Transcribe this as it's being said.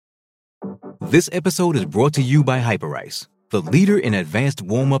This episode is brought to you by Hyperice, the leader in advanced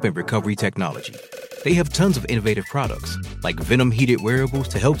warm-up and recovery technology. They have tons of innovative products, like Venom-heated wearables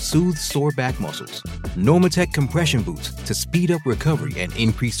to help soothe sore back muscles, Normatec compression boots to speed up recovery and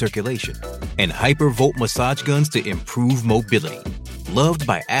increase circulation, and Hypervolt massage guns to improve mobility. Loved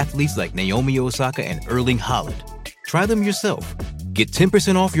by athletes like Naomi Osaka and Erling Haaland. Try them yourself. Get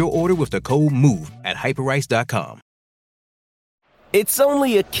 10% off your order with the code MOVE at hyperice.com. It's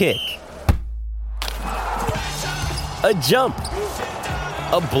only a kick, a jump,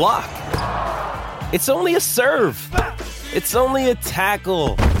 a block. It's only a serve. It's only a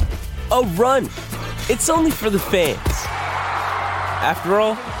tackle, a run. It's only for the fans. After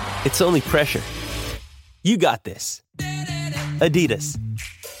all, it's only pressure. You got this. Adidas.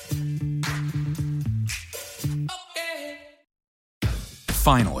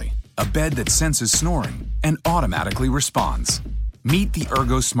 Finally, a bed that senses snoring and automatically responds. Meet the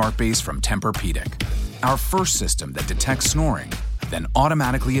Ergo Smart Base from Tempur-Pedic, our first system that detects snoring, then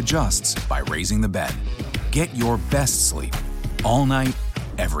automatically adjusts by raising the bed. Get your best sleep, all night,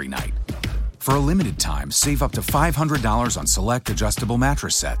 every night. For a limited time, save up to $500 on select adjustable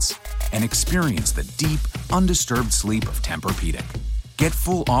mattress sets and experience the deep, undisturbed sleep of Tempur-Pedic. Get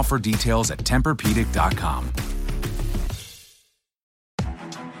full offer details at TempurPedic.com.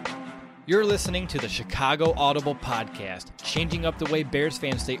 You're listening to the Chicago Audible podcast, changing up the way Bears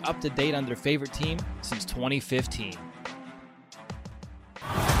fans stay up to date on their favorite team since 2015.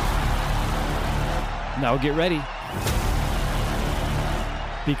 Now get ready,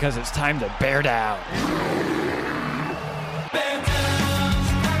 because it's time to bear down.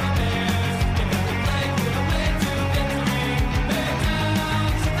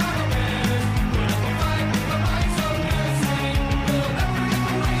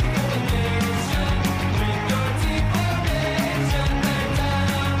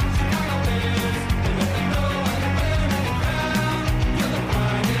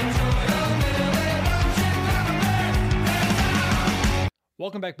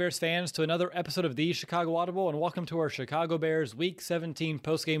 Welcome back, Bears fans, to another episode of the Chicago Audible, and welcome to our Chicago Bears Week 17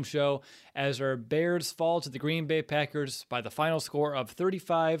 postgame show as our Bears fall to the Green Bay Packers by the final score of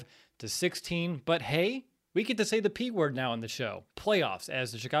 35-16. But hey, we get to say the P word now in the show. Playoffs,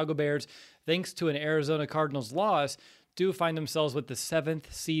 as the Chicago Bears, thanks to an Arizona Cardinals loss, do find themselves with the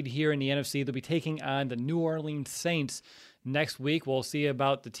 7th seed here in the NFC. They'll be taking on the New Orleans Saints next week. We'll see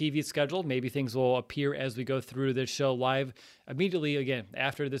about the TV schedule. Maybe things will appear as we go through this show live immediately again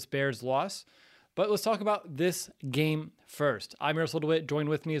after this Bears loss. But let's talk about this game first. I'm Earl DeWitt. Joined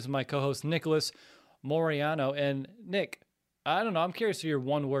with me is my co-host Nicholas Moriano. And Nick, I don't know, I'm curious for your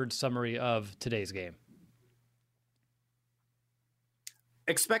one-word summary of today's game.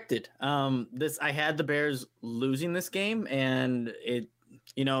 Expected. I had the Bears losing this game, and it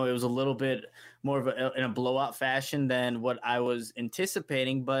was a little bit more of in a blowout fashion than what I was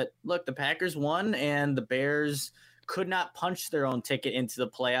anticipating. But look, the Packers won, and the Bears could not punch their own ticket into the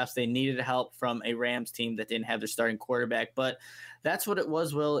playoffs. They needed help from a Rams team that didn't have their starting quarterback. But that's what it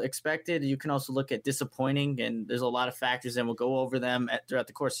was, Will, expected. You can also look at disappointing, and there's a lot of factors, and we'll go over them throughout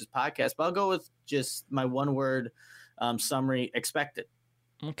the course of this podcast. But I'll go with just my one-word summary, expected.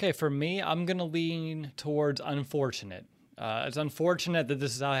 Okay, for me, I'm going to lean towards unfortunate. It's unfortunate that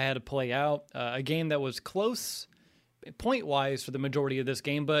this is how I had to play out. A game that was close point-wise for the majority of this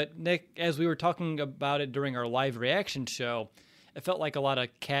game, but Nick, as we were talking about it during our live reaction show, it felt like a lot of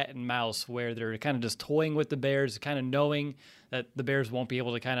cat and mouse where they're kind of just toying with the Bears, kind of knowing that the Bears won't be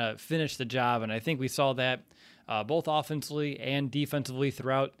able to kind of finish the job, and I think we saw that both offensively and defensively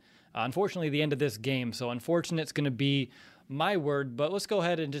throughout, unfortunately, the end of this game. So unfortunate is going to be my word, but let's go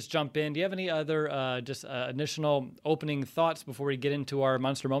ahead and just jump in. Do you have any other initial opening thoughts before we get into our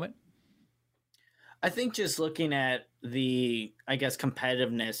monster moment? I think just looking at the,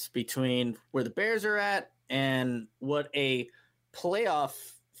 competitiveness between where the Bears are at and what a playoff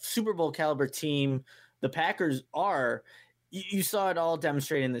Super Bowl caliber team the Packers are, you saw it all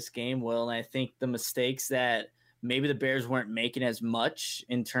demonstrated in this game, Will, and I think the mistakes that maybe the Bears weren't making as much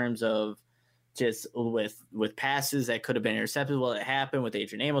in terms of just with passes that could have been intercepted. Well, it happened with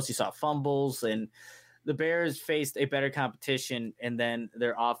Adrian Amos. You saw fumbles, and the Bears faced a better competition, and then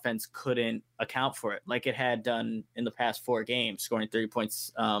their offense couldn't account for it like it had done in the past 4 games, scoring 30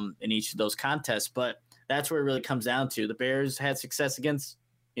 points in each of those contests. But that's where it really comes down to. The Bears had success against,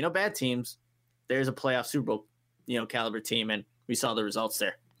 bad teams. There's a playoff Super Bowl, caliber team, and we saw the results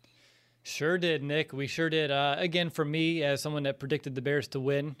there. Sure did, Nick. We sure did. Again, for me, as someone that predicted the Bears to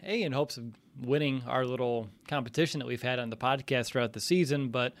win, in hopes of winning our little competition that we've had on the podcast throughout the season,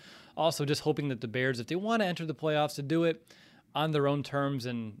 but also just hoping that the Bears, if they want to enter the playoffs, to do it on their own terms,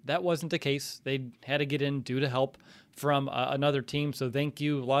 and that wasn't the case. They had to get in due to help from another team. So thank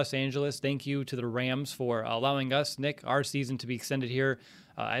you, Los Angeles. Thank you to the Rams for allowing us, Nick, our season to be extended here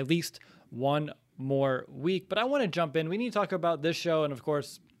at least one more week. But I want to jump in. We need to talk about this show and, of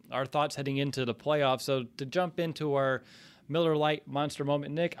course, our thoughts heading into the playoffs. So to jump into our Miller Lite Monster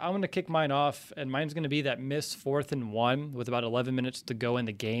Moment, Nick, I'm going to kick mine off, and mine's going to be that missed 4th and 1 with about 11 minutes to go in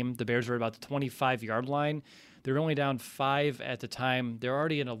the game. The Bears were about the 25-yard line. They were only down 5 at the time. They're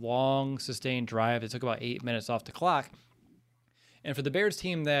already in a long, sustained drive. It took about 8 minutes off the clock. And for the Bears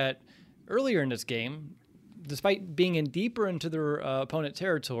team that earlier in this game, despite being in deeper into their opponent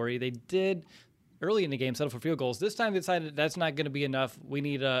territory, they did early in the game settle for field goals. This time they decided that's not going to be enough. We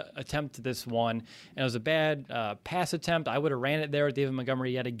need to attempt this one. And it was a bad pass attempt. I would have ran it there with David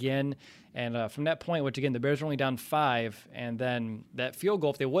Montgomery yet again. And from that point, which again, the Bears were only down 5, and then that field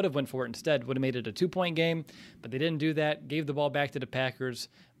goal, if they would have went for it instead, would have made it a 2-point game, but they didn't do that, gave the ball back to the Packers,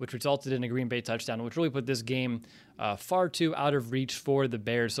 which resulted in a Green Bay touchdown, which really put this game far too out of reach for the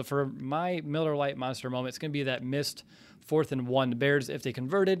Bears. So for my Miller Lite Monster Moment, it's going to be that missed 4th and 1. The Bears, if they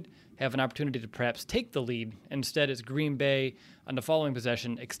converted, have an opportunity to perhaps take the lead. Instead, it's Green Bay on the following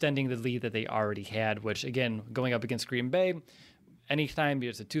possession, extending the lead that they already had, which again, going up against Green Bay, anytime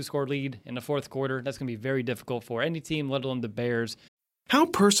it's a 2-score lead in the 4th quarter, that's going to be very difficult for any team, let alone the Bears. How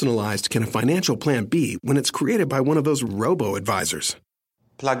personalized can a financial plan be when it's created by one of those robo-advisors?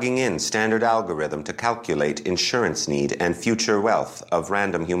 Plugging in standard algorithm to calculate insurance need and future wealth of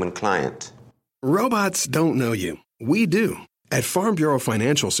random human client. Robots don't know you. We do. At Farm Bureau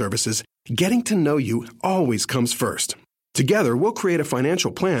Financial Services, getting to know you always comes first. Together, we'll create a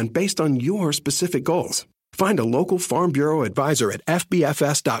financial plan based on your specific goals. Find a local Farm Bureau advisor at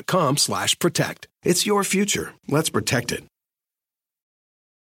fbfs.com/protect. It's your future. Let's protect it.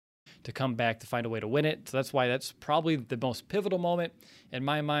 To come back to find a way to win it. So that's why that's probably the most pivotal moment in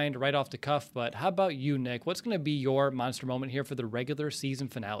my mind right off the cuff. But how about you, Nick? What's going to be your monster moment here for the regular season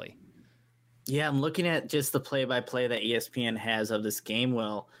finale? Yeah, I'm looking at just the play-by-play that ESPN has of this game,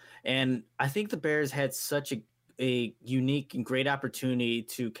 Will. And I think the Bears had such a unique and great opportunity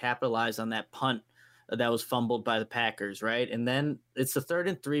to capitalize on that punt that was fumbled by the Packers, right? And then it's the 3rd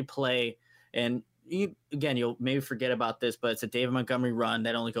and 3 play. And you'll maybe forget about this, but it's a David Montgomery run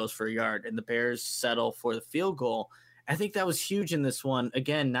that only goes for a yard, and the Bears settle for the field goal. I think that was huge in this one.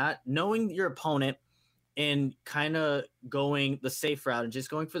 Again, not knowing your opponent and kind of going the safe route and just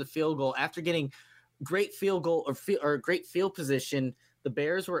going for the field goal after getting great field goal or great field position. The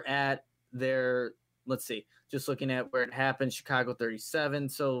Bears were at their, just looking at where it happened, Chicago 37.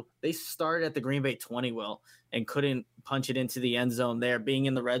 So they started at the Green Bay 20, Will, and couldn't punch it into the end zone there, being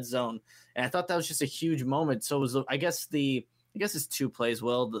in the red zone. And I thought that was just a huge moment. So it was, I guess it's 2 plays,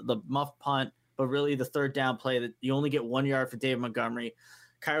 Will, the muff punt, but really the 3rd down play that you only get 1 yard for David Montgomery.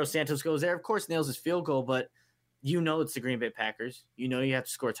 Cairo Santos goes there, of course, nails his field goal, but it's the Green Bay Packers. You have to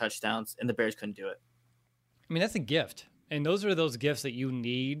score touchdowns, and the Bears couldn't do it. I mean, that's a gift. And those are those gifts that you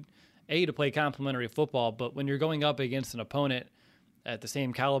need, to play complementary football, but when you're going up against an opponent at the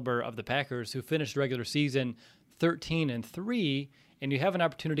same caliber of the Packers, who finished the regular season 13-3, and you have an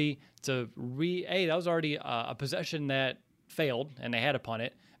opportunity to that was already a possession that failed, and they had to punt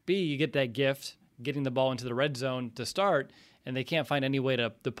it. B, you get that gift, getting the ball into the red zone to start, and they can't find any way to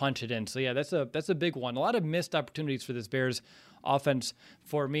punch it in. So yeah, that's a big one. A lot of missed opportunities for this Bears offense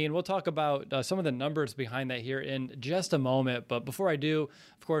for me, and we'll talk about some of the numbers behind that here in just a moment. But before I do,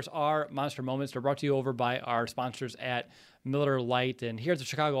 of course, our Monster Moments are brought to you over by our sponsors at Miller Lite. And here at the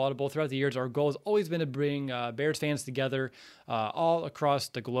Chicago Audible, throughout the years, our goal has always been to bring Bears fans together all across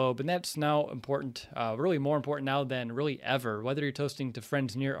the globe. And that's now important, really more important now than really ever. Whether you're toasting to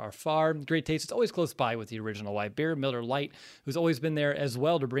friends near or far, great taste is always close by with the original light beer, Miller Lite, who's always been there as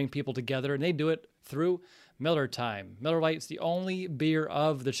well to bring people together. And they do it through Miller Time. Miller Lite's the only beer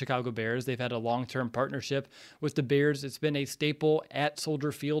of the Chicago Bears. They've had a long-term partnership with the Bears. It's been a staple at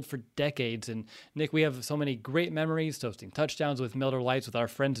Soldier Field for decades. And Nick, we have so many great memories toasting touchdowns with Miller Lites with our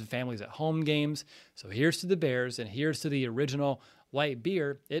friends and families at home games. So here's to the Bears, and here's to the original light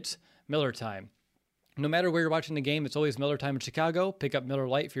beer. It's Miller Time. No matter where you're watching the game, it's always Miller Time in Chicago. Pick up Miller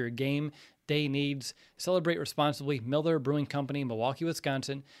Lite for your game day needs. Celebrate responsibly. Miller Brewing Company, Milwaukee,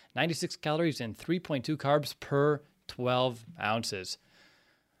 Wisconsin. 96 calories and 3.2 carbs per 12 ounces.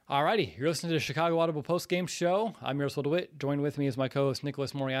 Alrighty, you're listening to the Chicago Audible Postgame Show. I'm Miroslav DeWitt. Joined with me is my co-host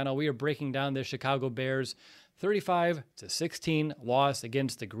Nicholas Moriano. We are breaking down the Chicago Bears 35-16 loss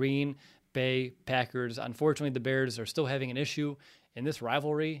against the Green Bay Packers. Unfortunately, the Bears are still having an issue in this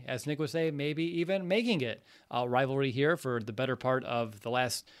rivalry, as Nick would say, maybe even making it a rivalry here for the better part of the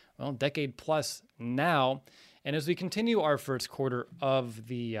last decade plus now. And as we continue our first quarter of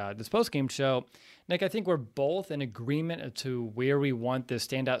the this postgame show, Nick, I think we're both in agreement as to where we want this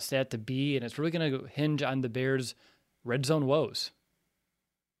standout stat to be, and it's really going to hinge on the Bears' red zone woes.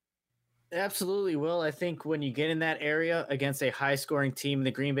 Absolutely, Will. I think when you get in that area against a high-scoring team,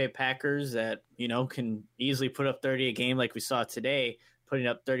 the Green Bay Packers, that can easily put up 30 a game like we saw today, putting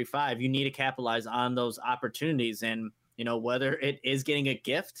up 35, you need to capitalize on those opportunities. And whether it is getting a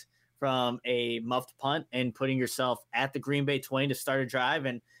gift from a muffed punt and putting yourself at the Green Bay 20 to start a drive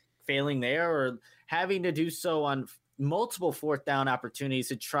and failing there, or having to do so on multiple fourth down opportunities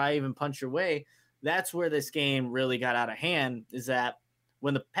to try even punch your way, that's where this game really got out of hand, is that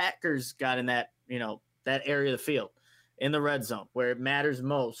when the Packers got in that, that area of the field in the red zone where it matters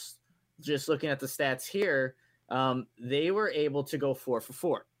most, just looking at the stats here, they were able to go 4 for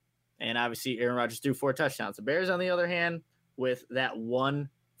 4. And obviously Aaron Rodgers threw 4 touchdowns. The Bears, on the other hand, with that 1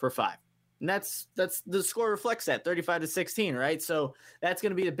 for 5. And that's the score reflects that 35-16, right? So that's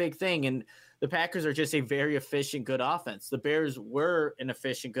going to be the big thing. And the Packers are just a very efficient, good offense. The Bears were an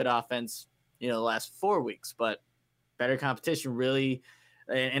efficient, good offense, the last 4 weeks, but better competition really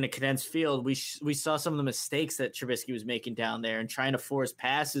in a condensed field. We saw some of the mistakes that Trubisky was making down there and trying to force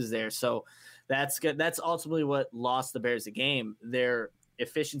passes there. So that's good. That's ultimately what lost the Bears the game, their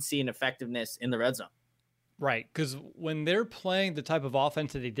efficiency and effectiveness in the red zone. Right, because when they're playing the type of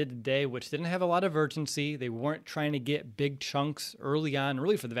offense that they did today, which didn't have a lot of urgency, they weren't trying to get big chunks early on,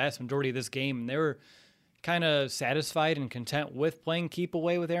 really for the vast majority of this game, and they were kind of satisfied and content with playing keep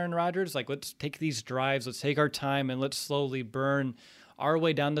away with Aaron Rodgers. Like, let's take these drives, let's take our time, and let's slowly burn our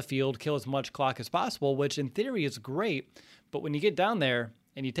way down the field, kill as much clock as possible, which in theory is great. But when you get down there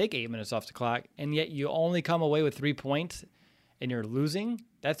and you take 8 minutes off the clock, and yet you only come away with 3 points and you're losing,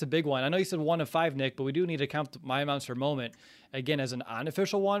 that's a big one. I know you said 1 of 5, Nick, but we do need to count my monster moment again as an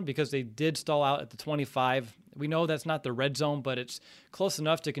unofficial one, because they did stall out at the 25. We know that's not the red zone, but it's close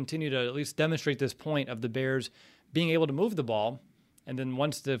enough to continue to at least demonstrate this point of the Bears being able to move the ball. And then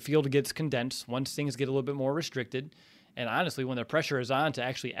once the field gets condensed, once things get a little bit more restricted, and honestly, when the pressure is on to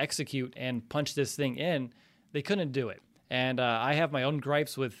actually execute and punch this thing in, they couldn't do it. And I have my own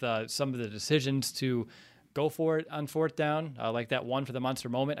gripes with some of the decisions to go for it on fourth down, like that one for the monster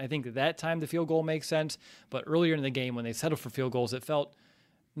moment. I think that time the field goal makes sense, but earlier in the game when they settled for field goals, it felt,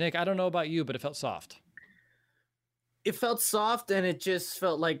 Nick, I don't know about you, but it felt soft. It felt soft, and it just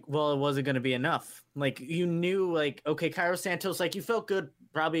felt like, well, it wasn't going to be enough. Like, you knew, like, okay, Cairo Santos, like, you felt good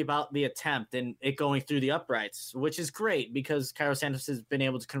probably about the attempt and it going through the uprights, which is great because Cairo Santos has been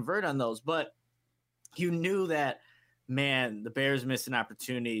able to convert on those. But you knew that, man, the Bears missed an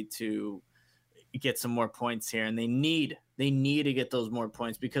opportunity to get some more points here, and they need to get those more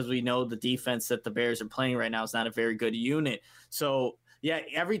points, because we know the defense that the Bears are playing right now is not a very good unit. So, yeah,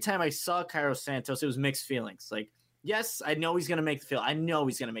 every time I saw Cairo Santos, it was mixed feelings. Like, yes, I know he's going to make the field. I know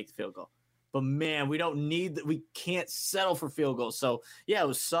he's going to make the field goal. But, man, we can't settle for field goals. So, yeah, it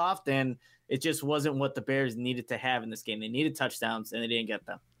was soft, and it just wasn't what the Bears needed to have in this game. They needed touchdowns, and they didn't get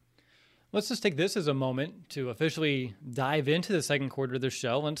them. Let's just take this as a moment to officially dive into the second quarter of the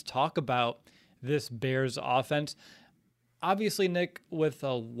show. Let's talk about this Bears offense. Obviously, Nick, with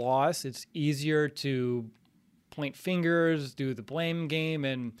a loss, it's easier to point fingers, do the blame game,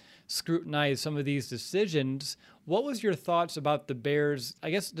 and scrutinize some of these decisions. What was your thoughts about the Bears,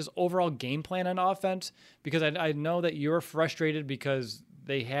 I guess, this overall game plan on offense? Because I know that you're frustrated because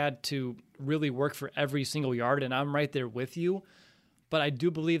they had to really work for every single yard, and I'm right there with you. But I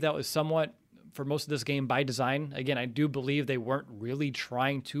do believe that was somewhat, for most of this game, by design. Again, I do believe they weren't really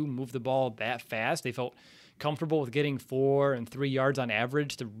trying to move the ball that fast. They felt comfortable with getting 4 and 3 yards on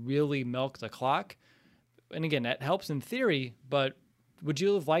average to really milk the clock. And again, that helps in theory, but would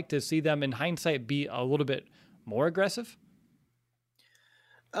you have liked to see them in hindsight be a little bit more aggressive?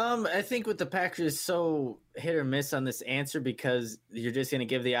 I think with the Packers, so hit or miss on this answer, because you're just going to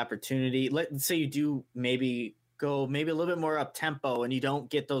give the opportunity. Let's say you do maybe go a little bit more up tempo and you don't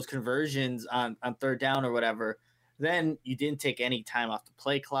get those conversions on third down or whatever, then you didn't take any time off the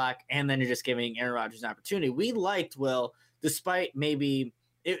play clock, and then you're just giving Aaron Rodgers an opportunity. We liked, Will, despite maybe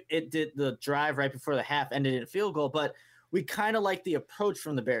it did the drive right before the half ended in a field goal, but we kind of liked the approach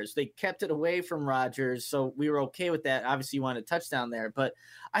from the Bears. They kept it away from Rodgers, so we were okay with that. Obviously, you wanted a touchdown there, but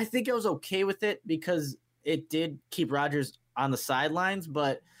I think I was okay with it because it did keep Rodgers on the sidelines.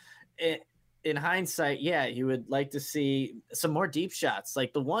 But in hindsight, yeah, you would like to see some more deep shots,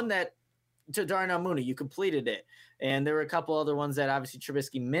 like the one that to Darnell Mooney, you completed it. And there were a couple other ones that obviously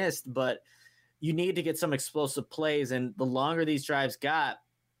Trubisky missed, but you need to get some explosive plays. And the longer these drives got,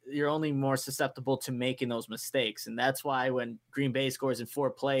 you're only more susceptible to making those mistakes. And that's why when Green Bay scores in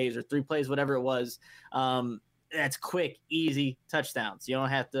 4 plays or 3 plays, whatever it was, that's quick, easy touchdowns. You don't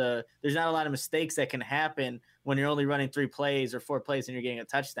have to, there's not a lot of mistakes that can happen when you're only running 3 plays or 4 plays and you're getting a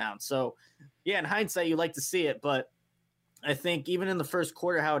touchdown. So yeah, in hindsight, you like to see it, but I think even in the first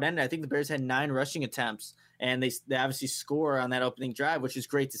quarter, how it ended, I think the Bears had 9 rushing attempts, and they obviously score on that opening drive, which is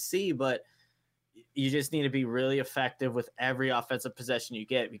great to see, but you just need to be really effective with every offensive possession you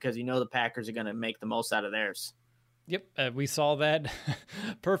get, because you know the Packers are going to make the most out of theirs. Yep, we saw that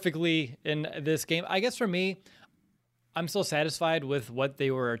perfectly in this game. I guess for me, I'm still satisfied with what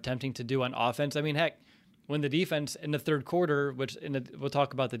they were attempting to do on offense. I mean, heck, when the defense in the third quarter, we'll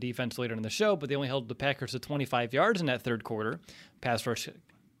talk about the defense later in the show, but they only held the Packers to 25 yards in that third quarter. Pass rush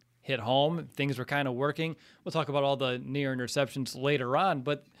hit home. Things were kind of working. We'll talk about all the near interceptions later on,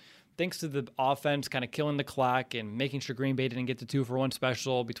 but thanks to the offense kind of killing the clock and making sure Green Bay didn't get the 2-for-1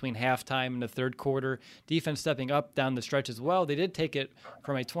 special between halftime and the third quarter, defense stepping up down the stretch as well. They did take it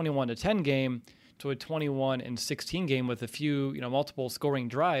from a 21-10 game to a 21-16 game with a few, multiple scoring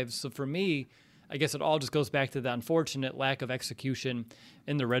drives. So for me, I guess it all just goes back to the unfortunate lack of execution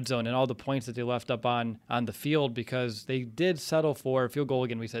in the red zone and all the points that they left up on the field, because they did settle for a field goal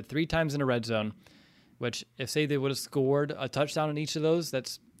again. We said 3 times in the red zone, which if say they would have scored a touchdown in each of those,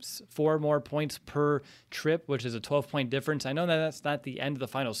 that's 4 more points per trip, which is a 12-point difference. I know that that's not the end of the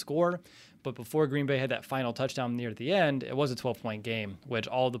final score, but before Green Bay had that final touchdown near the end, it was a 12-point game, which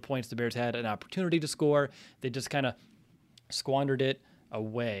all the points the Bears had an opportunity to score, they just kind of squandered it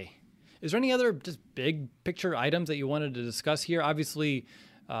away. Is there any other just big picture items that you wanted to discuss here? Obviously,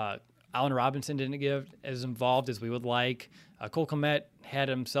 Allen Robinson didn't get as involved as we would like. Cole Kmet had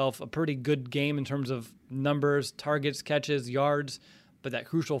himself a pretty good game in terms of numbers, targets, catches, yards, but that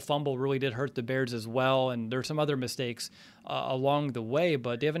crucial fumble really did hurt the Bears as well, and there's some other mistakes along the way.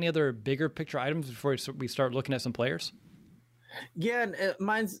 But do you have any other bigger picture items before we start looking at some players? Yeah,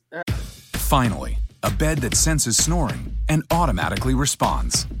 mine's... Finally, a bed that senses snoring and automatically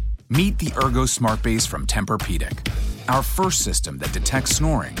responds. Meet the Ergo Smart Base from Tempur-Pedic, our first system that detects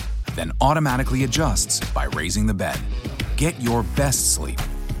snoring, then automatically adjusts by raising the bed. Get your best sleep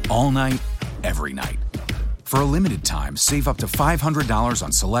all night, every night. For a limited time, save up to $500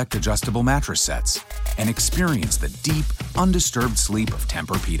 on select adjustable mattress sets and experience the deep, undisturbed sleep of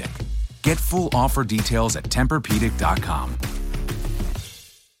Tempur-Pedic. Get full offer details at TempurPedic.com.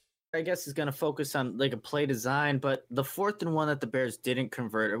 I guess is going to focus on like a play design, but the 4th and 1 that the Bears didn't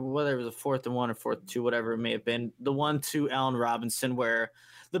convert, whether it was a 4th and 1 or 4th and 2, whatever it may have been, the one to Allen Robinson, where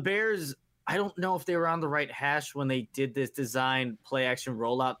the Bears, I don't know if they were on the right hash when they did this design play action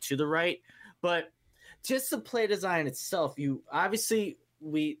rollout to the right, but just the play design itself,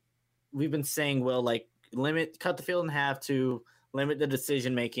 we've been saying, well, like cut the field in half to limit the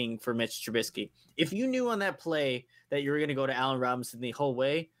decision making for Mitch Trubisky. If you knew on that play that you were going to go to Allen Robinson the whole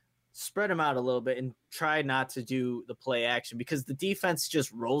way, spread him out a little bit and try not to do the play action, because the defense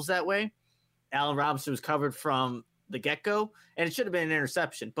just rolls that way. Allen Robinson was covered from the get-go, and it should have been an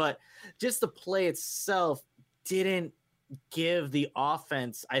interception, but just the play itself didn't give the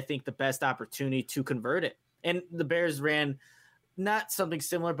offense, I think, the best opportunity to convert it. And the Bears ran not something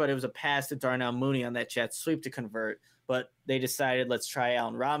similar, but it was a pass to Darnell Mooney on that jet sweep to convert, but they decided, let's try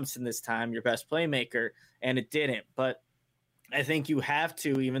Allen Robinson this time, your best playmaker, and it didn't. But I think you have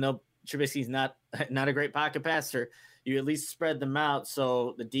to, even though Trubisky's not a great pocket passer, you at least spread them out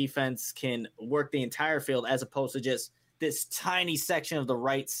so the defense can work the entire field as opposed to just this tiny section of the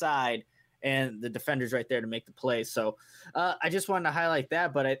right side and the defender's right there to make the play. So I just wanted to highlight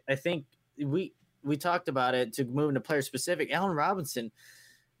that, but I think we talked about it. To move into player specific, Allen Robinson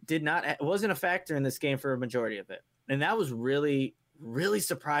wasn't a factor in this game for a majority of it. And that was really, really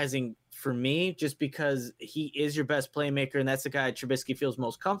surprising for me, just because he is your best playmaker, and that's the guy Trubisky feels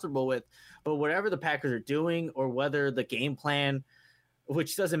most comfortable with. But whatever the Packers are doing, or whether the game plan,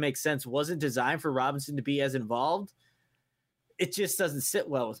 which doesn't make sense, wasn't designed for Robinson to be as involved, it just doesn't sit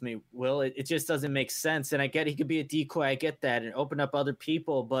well with me, Will. It just doesn't make sense. And I get he could be a decoy. I get that, and open up other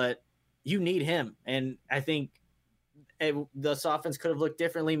people, but you need him. And I think this offense could have looked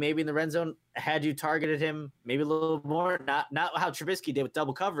differently, maybe in the red zone, had you targeted him maybe a little more, not how Trubisky did with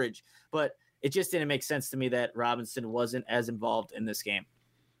double coverage, but it just didn't make sense to me that Robinson wasn't as involved in this game.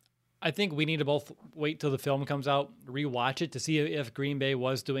 I think we need to both wait till the film comes out, rewatch it to see if Green Bay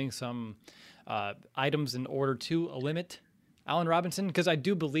was doing some items in order to limit Allen Robinson, because I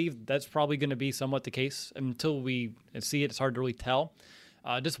do believe that's probably going to be somewhat the case. Until we see it, it's hard to really tell.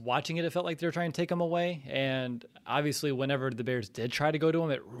 Just watching it, it felt like they were trying to take him away. And obviously, whenever the Bears did try to go to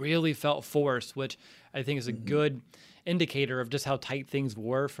him, it really felt forced, which I think is a good indicator of just how tight things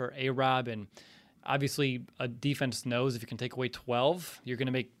were for A-Rob. And Obviously, a defense knows if you can take away 12, you're going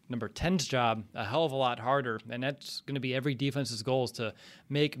to make number 10's job a hell of a lot harder. And that's going to be every defense's goal, is to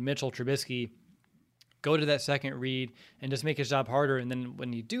make Mitchell Trubisky go to that second read and just make his job harder. And then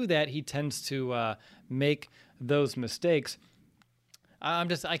when you do that, he tends to make those mistakes. I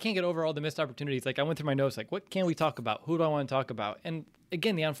can't get over all the missed opportunities. Like, I went through my notes, like, what can we talk about? Who do I want to talk about? And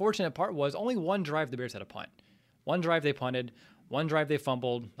again, the unfortunate part was only one drive the Bears had a punt. One drive they punted. One drive they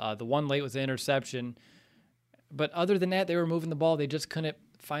fumbled. The one late was an interception. But other than that, they were moving the ball. They just couldn't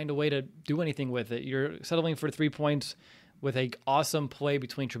find a way to do anything with it. You're settling for 3 points with an awesome play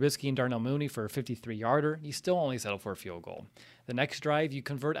between Trubisky and Darnell Mooney for a 53-yarder. You still only settle for a field goal. The next drive, you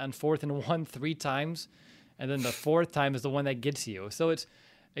convert on 4th and 1 3 times, and then the 4th time is the one that gets you. So it's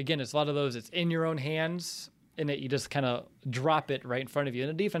a lot of those. It's in your own hands, and you just kind of drop it right in front of you.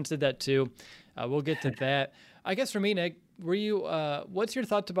 And the defense did that too. We'll get to that. I guess for me, Nick, what's your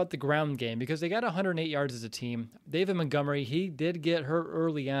thoughts about the ground game? Because they got 108 yards as a team. David Montgomery, he did get hurt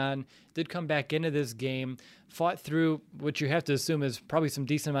early on, did come back into this game, fought through what you have to assume is probably some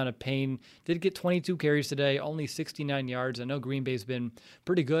decent amount of pain, did get 22 carries today, only 69 yards. I know Green Bay's been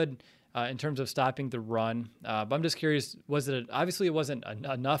pretty good in terms of stopping the run. But I'm just curious, obviously it wasn't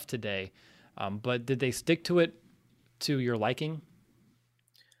enough today, but did they stick to it to your liking?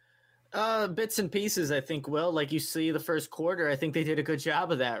 Bits and pieces, I think, Will. Like you see the first quarter, I think they did a good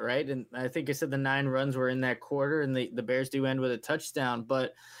job of that, right? And I think I said the 9 runs were in that quarter, and the Bears do end with a touchdown.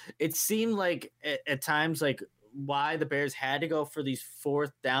 But it seemed like at times, like, why the Bears had to go for these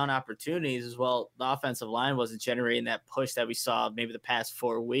 4th down opportunities as well. The offensive line wasn't generating that push that we saw maybe the past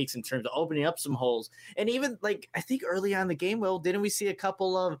 4 weeks in terms of opening up some holes. And even, like, I think early on in the game, Will, didn't we see a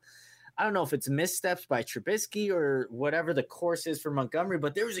couple of, I don't know if it's missteps by Trubisky or whatever the course is for Montgomery,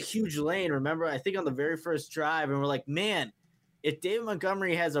 but there was a huge lane, remember, I think on the very first drive, and we're like, man, if David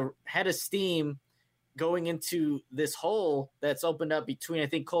Montgomery has a head of steam going into this hole that's opened up between, I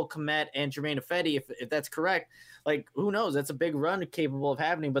think, Cole Kmet and Jermaine Ifedi, if that's correct, like, who knows? That's a big run capable of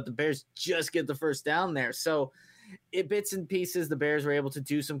happening, but the Bears just get the first down there. So it bits and pieces, the Bears were able to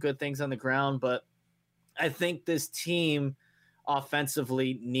do some good things on the ground, but I think this team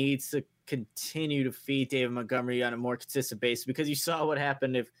offensively needs to continue to feed David Montgomery on a more consistent basis, because you saw what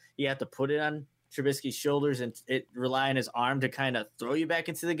happened if you have to put it on Trubisky's shoulders and rely on his arm to kind of throw you back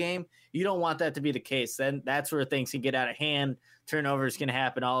into the game. You don't want that to be the case. Then that's where things can get out of hand. Turnovers can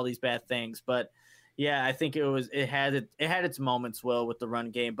happen, all these bad things. But yeah, I think it had its moments, Will, with the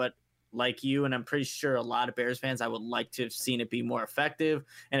run game. But like you, and I'm pretty sure a lot of Bears fans, I would like to have seen it be more effective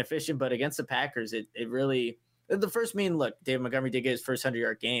and efficient. But against the Packers, it really – the first look, David Montgomery did get his first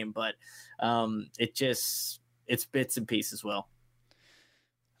 100-yard game, but it's bits and pieces, Will.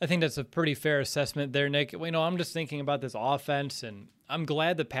 I think that's a pretty fair assessment there, Nick. I'm just thinking about this offense, and I'm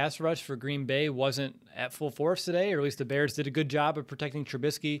glad the pass rush for Green Bay wasn't at full force today, or at least the Bears did a good job of protecting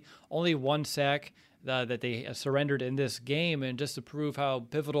Trubisky. Only 1 sack that they surrendered in this game, and just to prove how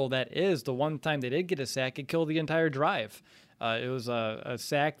pivotal that is, the one time they did get a sack, it killed the entire drive. It was a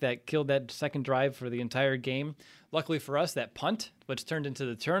sack that killed that second drive for the entire game. Luckily for us, that punt, which turned into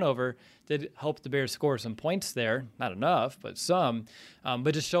the turnover, did help the Bears score some points there. Not enough, but some.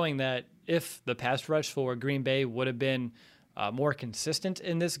 But just showing that if the pass rush for Green Bay would have been more consistent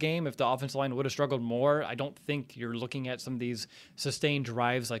in this game, if the offensive line would have struggled more, I don't think you're looking at some of these sustained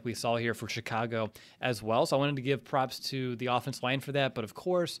drives like we saw here for Chicago as well. So I wanted to give props to the offensive line for that. But of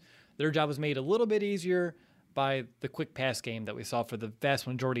course, their job was made a little bit easier by the quick pass game that we saw for the vast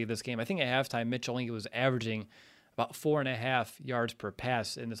majority of this game. I think at halftime, Mitch only was averaging about 4.5 yards per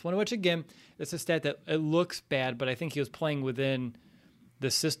pass in this one, which again, it's a stat that it looks bad, but I think he was playing within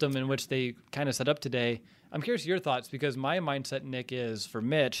the system in which they kind of set up today. I'm curious your thoughts, because my mindset, Nick, is for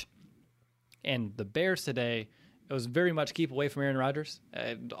Mitch and the Bears today, it was very much keep away from Aaron Rodgers,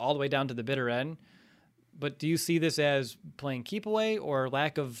 all the way down to the bitter end. But do you see this as playing keep away or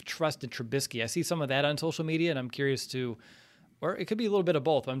lack of trust in Trubisky? I see some of that on social media, and I'm curious or it could be a little bit of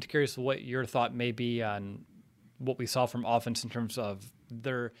both. I'm curious what your thought may be on what we saw from offense in terms of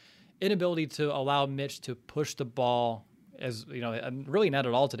their inability to allow Mitch to push the ball, as really not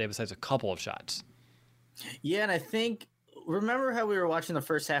at all today, besides a couple of shots. Yeah, and I think, remember how we were watching the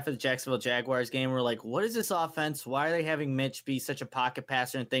first half of the Jacksonville Jaguars game? We're like, what is this offense? Why are they having Mitch be such a pocket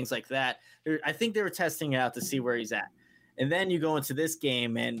passer and things like that? I think they were testing it out to see where he's at. And then you go into this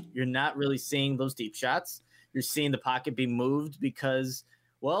game and you're not really seeing those deep shots. You're seeing the pocket be moved because,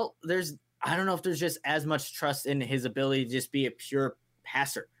 well, I don't know if there's just as much trust in his ability to just be a pure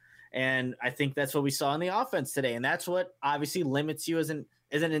passer. And I think that's what we saw in the offense today. And that's what obviously limits you as an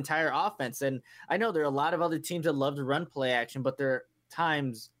entire offense. And I know there are a lot of other teams that love to run play action, but there are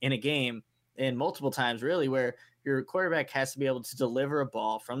times in a game and multiple times really, where your quarterback has to be able to deliver a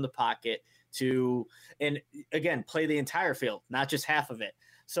ball from the pocket to, and again, play the entire field, not just half of it.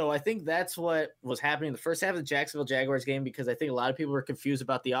 So I think that's what was happening in the first half of the Jacksonville Jaguars game, because I think a lot of people were confused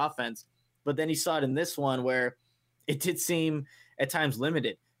about the offense. But then you saw it in this one where it did seem at times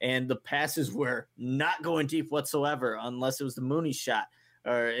limited, and the passes were not going deep whatsoever unless it was the Mooney shot,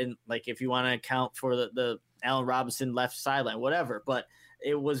 or in, like, if you want to account for the Allen Robinson left sideline, whatever. But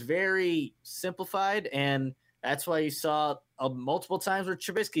it was very simplified, and that's why you saw multiple times where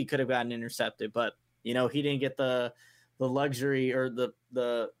Trubisky could have gotten intercepted, but he didn't get the luxury, or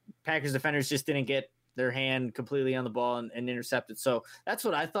the Packers defenders just didn't get their hand completely on the ball and intercepted. So that's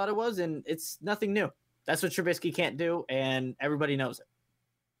what I thought it was, and it's nothing new. That's what Trubisky can't do, and everybody knows it.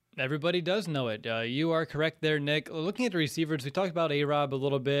 Everybody does know it. You are correct there, Nick. Looking at the receivers, we talked about A-Rob a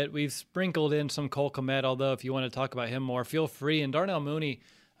little bit. We've sprinkled in some Cole Kmet, although if you want to talk about him more, feel free. And Darnell Mooney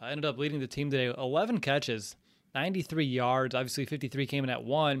ended up leading the team today. 11 catches, 93 yards. Obviously, 53 came in at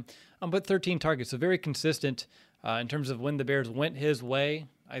 1, but 13 targets. So very consistent in terms of when the Bears went his way.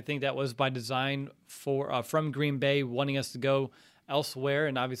 I think that was by design from Green Bay, wanting us to go elsewhere.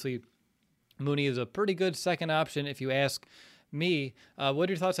 And obviously, Mooney is a pretty good second option if you ask me. What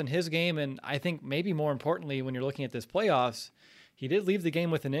are your thoughts on his game? And I think maybe more importantly, when you're looking at this playoffs, he did leave the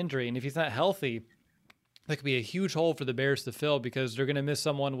game with an injury. And if he's not healthy, that could be a huge hole for the Bears to fill, because they're going to miss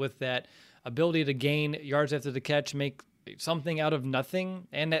someone with that ability to gain yards after the catch, make something out of nothing,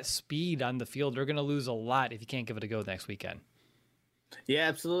 and that speed on the field. They're going to lose a lot if you can't give it a go next weekend. Yeah,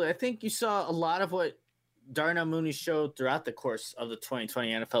 absolutely. I think you saw a lot of what Darnell Mooney showed throughout the course of the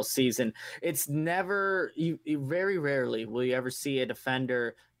 2020 NFL season. It's never, you very rarely will you ever see a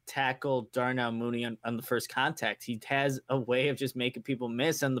defender tackle Darnell Mooney on the first contact. He has a way of just making people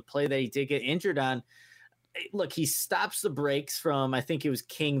miss on the play that he did get injured on. Look, he stops the breaks from, I think it was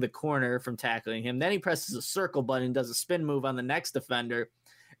King, the corner, from tackling him. Then he presses a circle button and does a spin move on the next defender.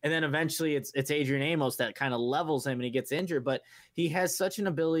 And then eventually it's Adrian Amos that kind of levels him and he gets injured. But he has such an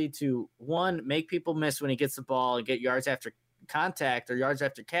ability to, one, make people miss when he gets the ball and get yards after contact or yards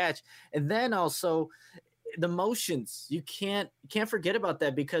after catch. And then also the motions. You can't forget about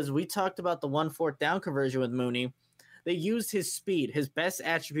that, because we talked about the 1/4 down conversion with Mooney. They used his speed, his best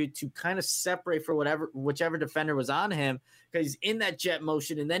attribute, to kind of separate for whichever defender was on him, because he's in that jet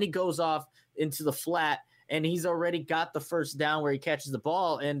motion, and then he goes off into the flat, and he's already got the first down where he catches the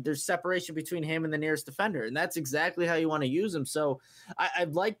ball, and there's separation between him and the nearest defender, and that's exactly how you want to use him. So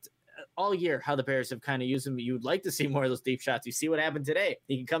I've liked all year how the Bears have kind of used him. You would like to see more of those deep shots. You see what happened today.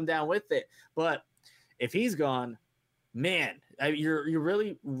 He can come down with it. But if he's gone, man, you're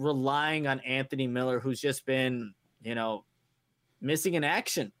really relying on Anthony Miller, who's just been, missing in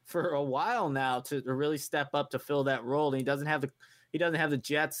action for a while now, to really step up to fill that role. And he doesn't have the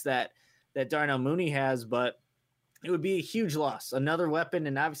jets that Darnell Mooney has, but it would be a huge loss. Another weapon,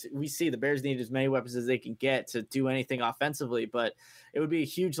 and obviously we see the Bears need as many weapons as they can get to do anything offensively, but it would be a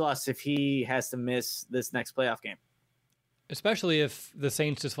huge loss if he has to miss this next playoff game. Especially if the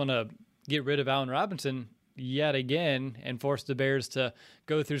Saints just want to get rid of Allen Robinson yet again and force the Bears to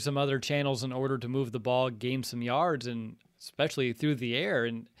go through some other channels in order to move the ball, gain some yards, and especially through the air.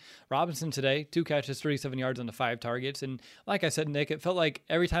 And Robinson today, 2 catches, 37 yards on the 5 targets. And like I said, Nick, it felt like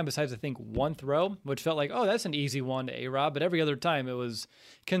every time besides, I think, one throw, which felt like, oh, that's an easy one to A-Rob, but every other time it was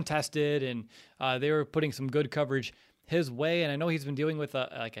contested, and they were putting some good coverage his way. And I know he's been dealing with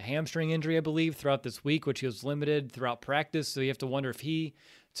a hamstring injury, I believe, throughout this week, which he was limited throughout practice. So you have to wonder if he,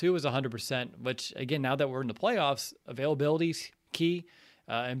 too, is 100%, which, again, now that we're in the playoffs, availability's key.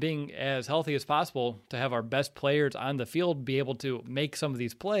 And being as healthy as possible to have our best players on the field be able to make some of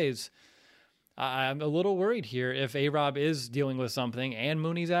these plays. I'm a little worried here. If A-Rob is dealing with something and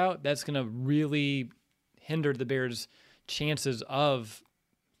Mooney's out, that's going to really hinder the Bears' chances of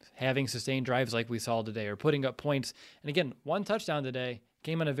having sustained drives like we saw today, or putting up points. And again, 1 touchdown today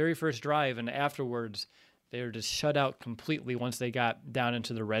came on the very first drive, and afterwards they were just shut out completely once they got down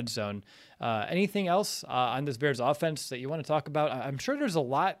into the red zone. Anything else on this Bears offense that you want to talk about? I'm sure there's a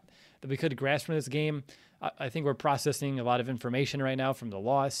lot that we could grasp from this game. I think we're processing a lot of information right now, from the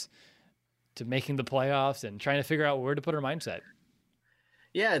loss to making the playoffs and trying to figure out where to put our mindset.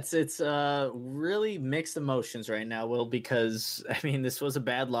 Yeah, it's really mixed emotions right now, Will, because, I mean, this was a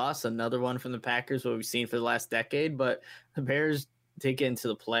bad loss, another one from the Packers, what we've seen for the last decade, but the Bears did get into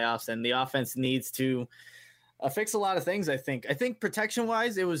the playoffs, and the offense needs to fix a lot of things, I think. I think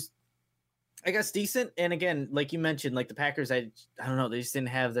protection-wise, it was, I guess, decent. And again, like you mentioned, like the Packers, I don't know, they just didn't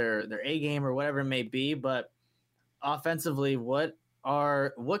have their A game or whatever it may be. But offensively, what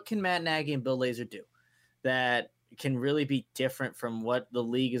can Matt Nagy and Bill Lazor do that can really be different from what the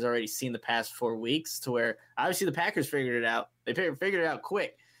league has already seen the past 4 weeks, to where obviously the Packers figured it out. They figured it out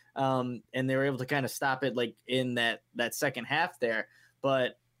quick. And they were able to kind of stop it like in that second half there.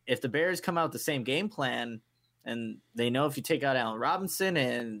 But if the Bears come out with the same game plan, and they know if you take out Allen Robinson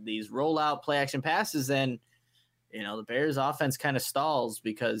and these rollout play action passes, then, the Bears offense kind of stalls,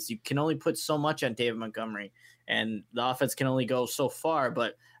 because you can only put so much on David Montgomery, and the offense can only go so far.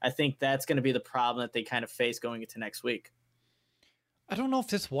 But I think that's going to be the problem that they kind of face going into next week. I don't know if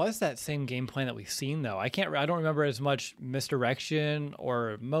this was that same game plan that we've seen, though. I don't remember as much misdirection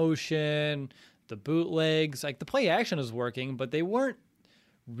or motion, the bootlegs. Like, the play action is working, but they weren't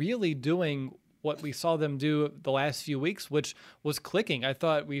really doing what we saw them do the last few weeks, which was clicking. I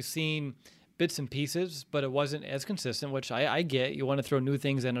thought we've seen bits and pieces, but it wasn't as consistent, which I get. You want to throw new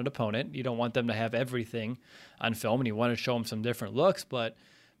things at an opponent. You don't want them to have everything on film, and you want to show them some different looks. But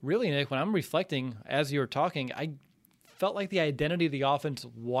really, Nick, when I'm reflecting as you were talking, I felt like the identity of the offense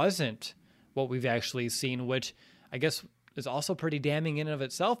wasn't what we've actually seen, which I guess is also pretty damning in and of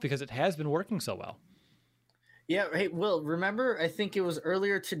itself, because it has been working so well. Yeah, hey, Will, remember, I think it was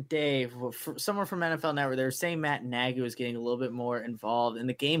earlier today, someone from NFL Network, they were saying Matt Nagy was getting a little bit more involved in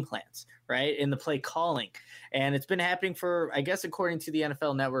the game plans, right, in the play calling. And it's been happening for, I guess, according to the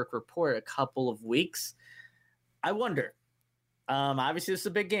NFL Network report, a couple of weeks. I wonder. Obviously, this is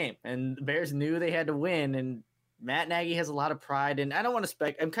a big game, and the Bears knew they had to win, and Matt Nagy has a lot of pride. And I don't want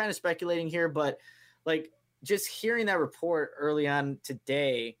to I'm kind of speculating here, but like just hearing that report early on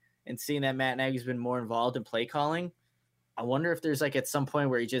today and seeing that Matt Nagy's been more involved in play calling, I wonder if there's like at some point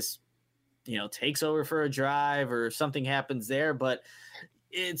where he just, takes over for a drive or something happens there. But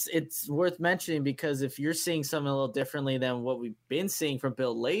it's worth mentioning, because if you're seeing something a little differently than what we've been seeing from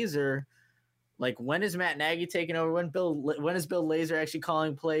Bill Lazor, like, when is Matt Nagy taking over? When is Bill Lazor actually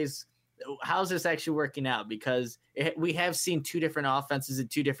calling plays? How's this actually working out? Because we have seen two different offenses in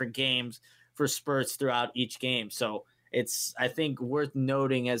two different games for spurts throughout each game. So it's, I think, worth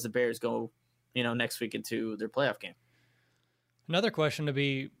noting as the Bears go, next week into their playoff game. Another question to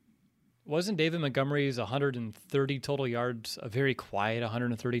be, wasn't David Montgomery's 130 total yards a very quiet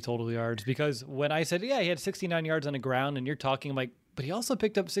 130 total yards? Because when I said, he had 69 yards on the ground, and you're talking like, but he also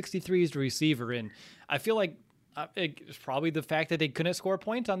picked up 63 as the receiver. And I feel like it's probably the fact that they couldn't score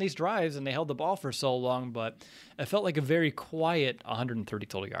points on these drives and they held the ball for so long, but it felt like a very quiet 130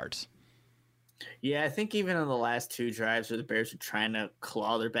 total yards. Yeah, I think even on the last two drives where the Bears were trying to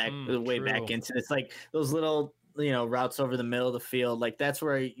claw their way back into this, like those little, routes over the middle of the field, like that's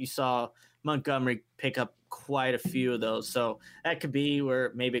where you saw Montgomery pick up quite a few of those. So that could be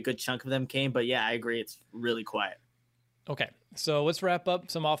where maybe a good chunk of them came. But yeah, I agree. It's really quiet. Okay, so let's wrap up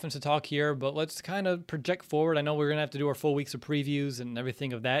some offensive talk here, but let's kind of project forward. I know we're going to have to do our full weeks of previews and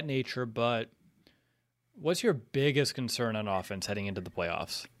everything of that nature, but what's your biggest concern on offense heading into the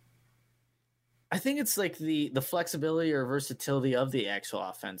playoffs? I think it's like the flexibility or versatility of the actual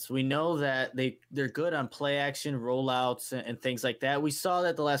offense. We know that they're good on play action, rollouts, and things like that. We saw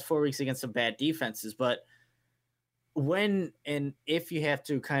that the last 4 weeks against some bad defenses, but when and if you have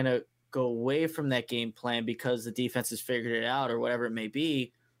to kind of go away from that game plan because the defense has figured it out or whatever it may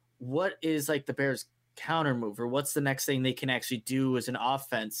be, what is like the Bears' counter move, or what's the next thing they can actually do as an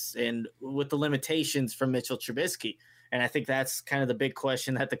offense, and with the limitations from Mitchell Trubisky? And I think that's kind of the big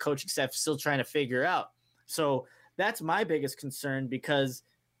question that the coaching staff is still trying to figure out. So that's my biggest concern, because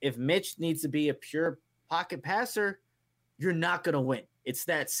if Mitch needs to be a pure pocket passer, you're not going to win. It's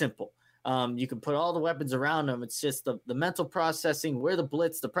that simple. You can put all the weapons around him. It's just the mental processing, where the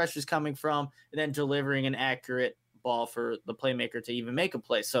blitz, the pressure's coming from, and then delivering an accurate ball for the playmaker to even make a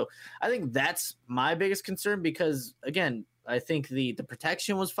play. So I think that's my biggest concern, because, again, I think the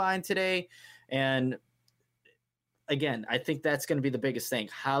protection was fine today. And, again, I think that's going to be the biggest thing,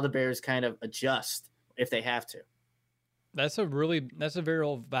 how the Bears kind of adjust if they have to. That's a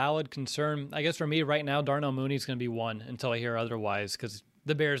very valid concern. I guess for me right now, Darnell Mooney is going to be one until I hear otherwise, because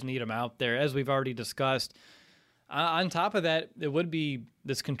the Bears need him out there, as we've already discussed. On top of that, it would be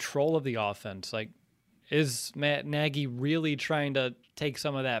this control of the offense. Like, is Matt Nagy really trying to take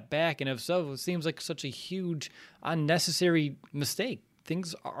some of that back? And if so, it seems like such a huge, unnecessary mistake.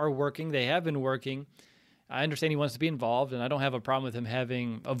 Things are working. They have been working. I understand he wants to be involved, and I don't have a problem with him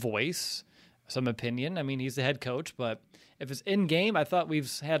having a voice, some opinion. I mean, he's the head coach, but if it's in game, I thought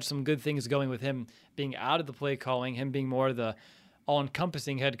we've had some good things going with him being out of the play calling, him being more the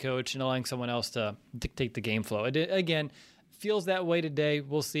all-encompassing head coach and allowing someone else to dictate the game flow. It, again, feels that way today.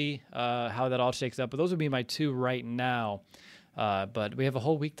 We'll see how that all shakes up. But those would be my two right now. But we have a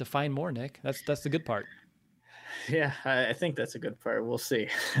whole week to find more, Nick. That's the good part. Yeah, I think that's a good part. We'll see.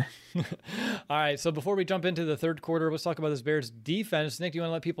 All right, so before we jump into the third quarter, let's talk about this Bears defense. Nick, do you want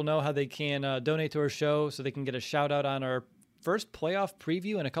to let people know how they can donate to our show so they can get a shout out on our first playoff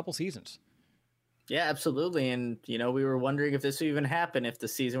preview in a couple seasons? Yeah, absolutely. And, we were wondering if this would even happen if the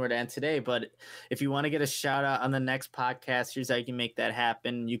season were to end today. But if you want to get a shout out on the next podcast, here's how you can make that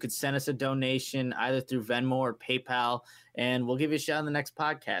happen. You could send us a donation either through Venmo or PayPal, and we'll give you a shout out on the next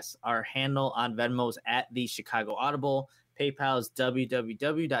podcast. Our handle on Venmo is at the Chicago Audible. PayPal is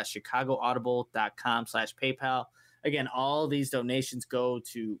www.chicagoaudible.com/PayPal. Again, all these donations go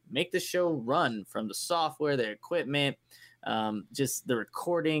to make the show run, from the software, the equipment, just the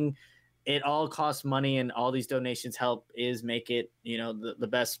recording. It all costs money, and all these donations help is make it, the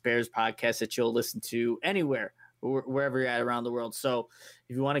best Bears podcast that you'll listen to anywhere, wherever you're at around the world. So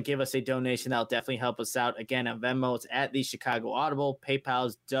if you want to give us a donation, that'll definitely help us out. Again, on Venmo, it's at the Chicago Audible. PayPal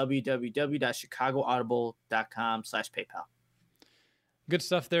is www.chicagoaudible.com/PayPal. Good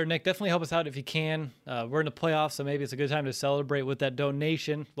stuff there, Nick. Definitely help us out if you can. We're in the playoffs, so maybe it's a good time to celebrate with that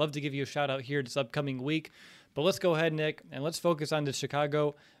donation. Love to give you a shout out here this upcoming week. But let's go ahead, Nick, and let's focus on the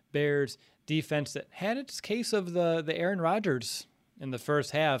Chicago Bears defense that had its case of the Aaron Rodgers in the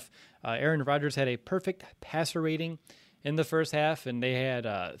first half. Aaron Rodgers had a perfect passer rating in the first half, and they had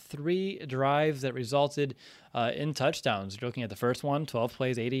 3 drives that resulted in touchdowns. You're looking at the first one, 12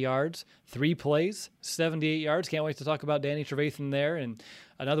 plays, 80 yards, 3 plays, 78 yards. Can't wait to talk about Danny Trevathan there. And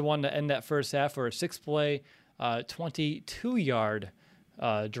another one to end that first half for a 6-play, 22-yard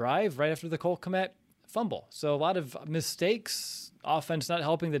drive right after the Cole Kmet fumble. So a lot of mistakes, offense not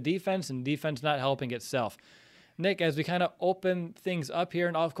helping the defense, and defense not helping itself. Nick, as we kind of open things up here,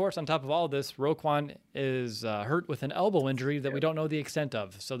 and of course, on top of all of this, Roquan is hurt with an elbow injury that we don't know the extent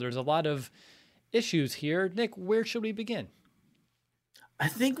of. So there's a lot of issues here. Nick, where should we begin? I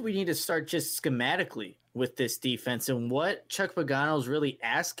think we need to start just schematically with this defense and what Chuck Pagano is really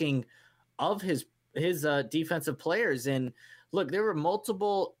asking of his defensive players. And look, there were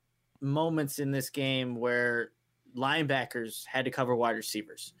multiple moments in this game where linebackers had to cover wide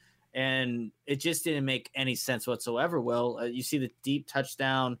receivers, and it just didn't make any sense whatsoever. Well, you see the deep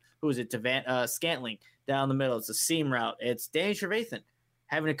touchdown. Who is it? Scantling down the middle. It's a seam route. It's Danny Trevathan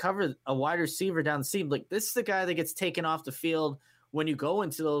having to cover a wide receiver down the seam. Like, this is the guy that gets taken off the field when you go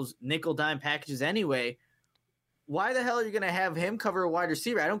into those nickel dime packages anyway. Why the hell are you going to have him cover a wide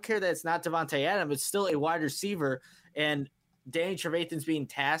receiver? I don't care that it's not Devontae Adams. It's still a wide receiver, and Danny Trevathan's being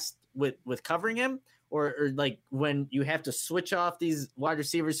tasked with covering him. Or like when you have to switch off these wide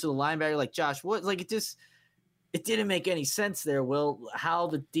receivers to the linebacker like Josh Woods, like it didn't make any sense there, Will, how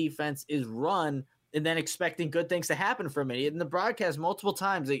the defense is run, and then expecting good things to happen from it. In the broadcast, multiple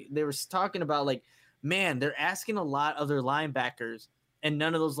times they were talking about, like, man, they're asking a lot of their linebackers, and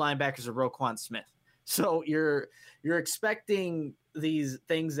none of those linebackers are Roquan Smith. So you're expecting these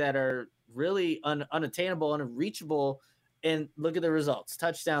things that are really unattainable, unreachable. And look at the results.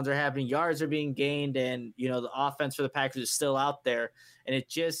 Touchdowns are happening, yards are being gained, and the offense for the Packers is still out there, and it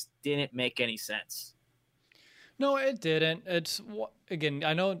just didn't make any sense. No, it didn't. It's, again,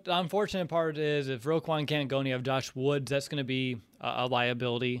 I know the unfortunate part is if Roquan can't go and you have Josh Woods, that's going to be a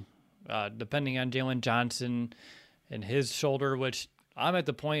liability, depending on Jalen Johnson and his shoulder, which I'm at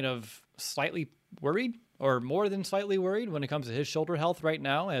the point of slightly worried, or more than slightly worried, when it comes to his shoulder health right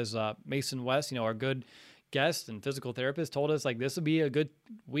now, as Mason West, our good guest and physical therapist, told us, like, this would be a good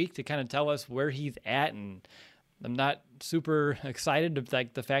week to kind of tell us where he's at. And I'm not super excited to,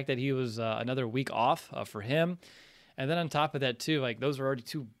 like, the fact that he was another week off for him. And then on top of that too, like, those are already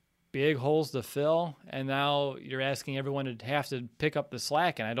 2 big holes to fill, and now you're asking everyone to have to pick up the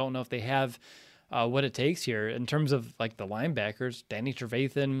slack. And I don't know if they have what it takes here in terms of, like, the linebackers. Danny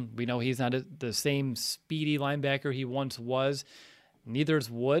Trevathan, we know he's not the same speedy linebacker he once was. Neither is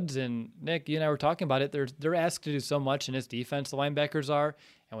Woods. And Nick, you and I were talking about it. They're asked to do so much in this defense, the linebackers are.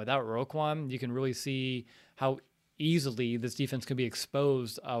 And without Roquan, you can really see how easily this defense can be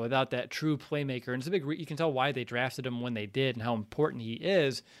exposed without that true playmaker. And it's a big, you can tell why they drafted him when they did and how important he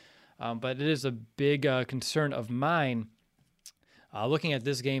is. But it is a big concern of mine. Looking at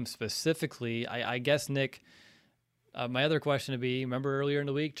this game specifically, I guess, Nick, my other question would be, remember earlier in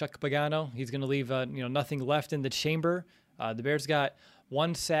the week, Chuck Pagano, he's going to leave nothing left in the chamber. The Bears got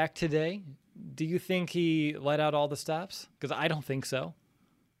 1 sack today. Do you think he let out all the stops? Because I don't think so.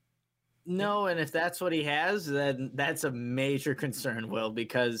 No, and if that's what he has, then that's a major concern, Will,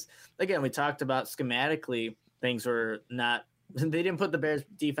 because, again, we talked about schematically things were not – they didn't put the Bears'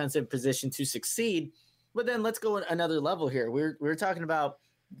 defense in position to succeed. But then let's go another level here. We were talking about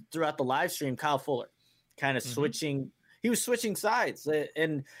throughout the live stream, Kyle Fuller kind of switching he was switching sides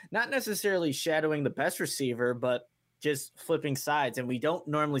and not necessarily shadowing the best receiver, but just flipping sides. And we don't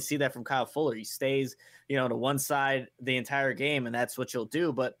normally see that from Kyle Fuller. He stays, to one side the entire game, and that's what you'll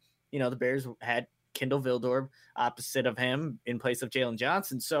do. But, the Bears had Kindle Vildorb opposite of him in place of Jalen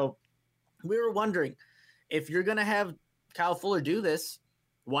Johnson. So we were wondering, if you're going to have Kyle Fuller do this,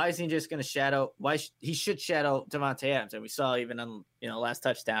 why is he just going to shadow? He should shadow Davante Adams. And we saw even on, last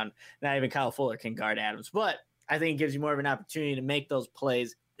touchdown, not even Kyle Fuller can guard Adams. But I think it gives you more of an opportunity to make those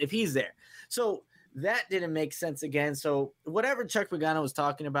plays if he's there. So that didn't make sense again. So whatever Chuck Pagano was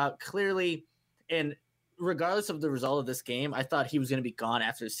talking about, clearly, and regardless of the result of this game, I thought he was going to be gone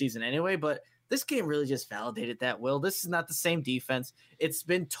after the season anyway. But this game really just validated that, Will. This is not the same defense. It's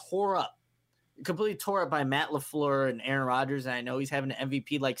been completely tore up by Matt LaFleur and Aaron Rodgers. And I know he's having an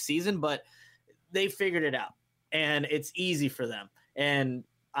MVP-like season, but they figured it out. And it's easy for them. And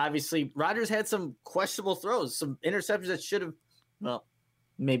obviously, Rodgers had some questionable throws, some interceptions that should have,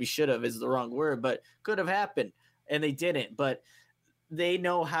 maybe should have is the wrong word, but could have happened, and they didn't. But they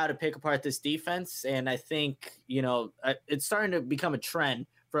know how to pick apart this defense, and I think, it's starting to become a trend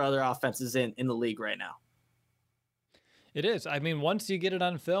for other offenses in the league right now. It is. I mean, once you get it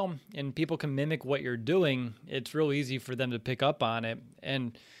on film and people can mimic what you're doing, it's real easy for them to pick up on it.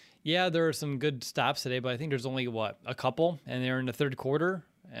 And yeah, there are some good stops today, but I think there's only, a couple, and they're in the third quarter.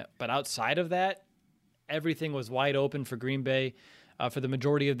 But outside of that, everything was wide open for Green Bay. For the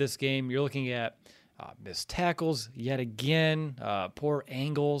majority of this game, you're looking at missed tackles yet again, poor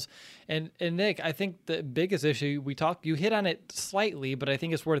angles. And Nick, I think the biggest issue you hit on it slightly, but I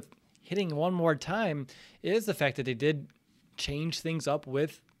think it's worth hitting one more time, is the fact that they did change things up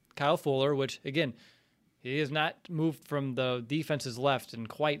with Kyle Fuller, which, again, he has not moved from the defense's left in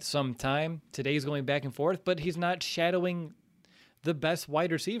quite some time. Today he's going back and forth, but he's not shadowing the best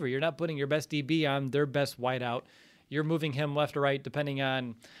wide receiver. You're not putting your best DB on their best wide out. You're moving him left or right depending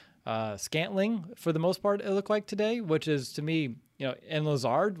on Scantling for the most part, it looked like today, which is, to me, and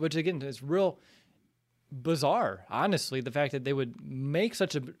Lazard, which again is real bizarre, honestly, the fact that they would make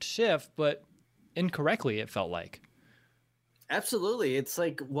such a shift, but incorrectly, it felt like. Absolutely. It's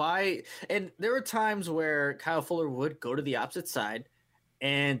like, why? And there were times where Kyle Fuller would go to the opposite side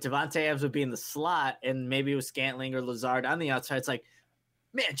and Davante Adams would be in the slot, and maybe it was Scantling or Lazard on the outside. It's like,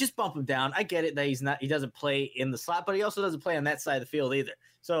 man, just bump him down. I get it that he doesn't play in the slot, but he also doesn't play on that side of the field either.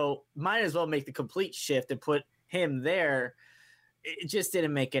 So might as well make the complete shift and put him there. It just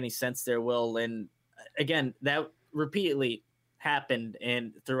didn't make any sense there, Will. And again, that repeatedly happened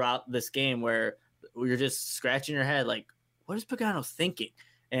throughout this game where you're just scratching your head like, what is Pagano thinking?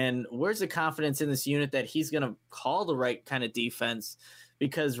 And where's the confidence in this unit that he's going to call the right kind of defense?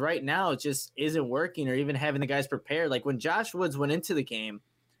 Because right now it just isn't working, or even having the guys prepared. Like when Josh Woods went into the game,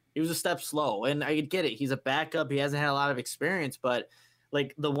 he was a step slow. And I get it. He's a backup. He hasn't had a lot of experience. But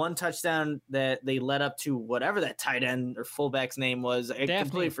like the one touchdown that they led up to, whatever that tight end or fullback's name was, I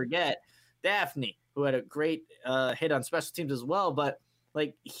completely forget. Daphne, who had a great hit on special teams as well. But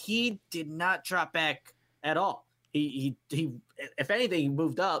like he did not drop back at all. He if anything, he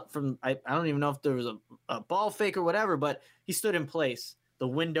moved up from, I don't even know if there was a ball fake or whatever, but he stood in place. The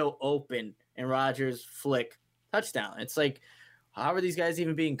window open and Rodgers flick touchdown. It's like, how are these guys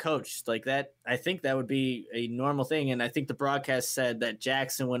even being coached like that? I think that would be a normal thing. And I think the broadcast said that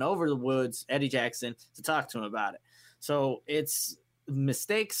Jackson went over to Woods, Eddie Jackson, to talk to him about it. So it's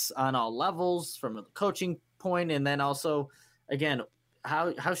mistakes on all levels from a coaching point. And then also, again,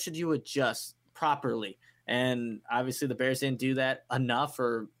 how should you adjust properly? And obviously the Bears didn't do that enough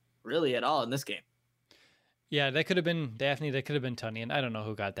or really at all in this game. Yeah, that could have been Daphne. That could have been Tunney. And I don't know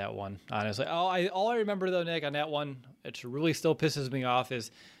who got that one, honestly. All I remember, though, Nick, on that one, it really still pisses me off, is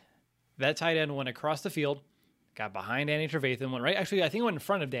that tight end went across the field, got behind Danny Trevathan, went right. Actually, I think it went in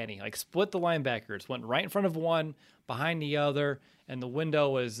front of Danny, like split the linebackers, went right in front of one, behind the other, and the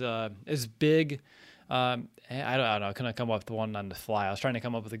window was big. I don't know. I couldn't come up with one on the fly. I was trying to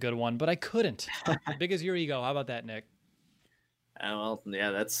come up with a good one, but I couldn't. Big as your ego. How about that, Nick? Well,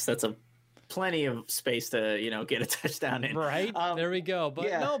 yeah, that's a plenty of space to, get a touchdown in. Right. There we go. But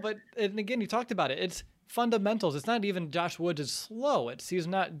yeah. And again, you talked about it. It's fundamentals. It's not even Josh Woods is slow. He's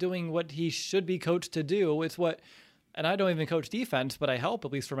not doing what he should be coached to do. And I don't even coach defense, but I help,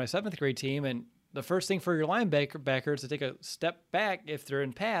 at least for my 7th grade team. And the first thing for your linebacker is to take a step back if they're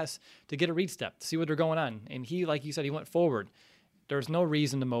in pass to get a read step, to see what they're going on. And he, like you said, he went forward. There's no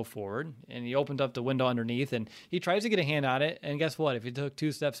reason to move forward, and he opened up the window underneath, and he tries to get a hand on it, and guess what? If he took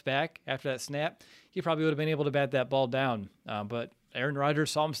 2 steps back after that snap, he probably would have been able to bat that ball down. But Aaron Rodgers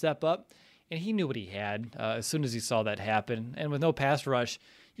saw him step up, and he knew what he had as soon as he saw that happen. And with no pass rush,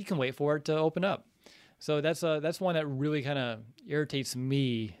 he can wait for it to open up. So that's one that really kind of irritates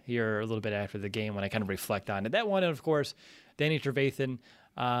me here a little bit after the game when I kind of reflect on it. That one, and of course, Danny Trevathan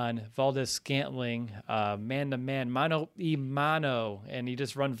on Valdez-Scantling, man-to-man, mano-y-mano, and you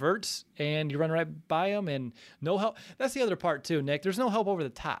just run verts, and you run right by him, and no help. That's the other part, too, Nick. There's no help over the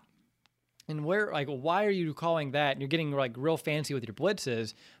top. And why are you calling that? And you're getting, real fancy with your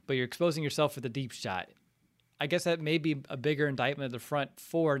blitzes, but you're exposing yourself for the deep shot. I guess that may be a bigger indictment of the front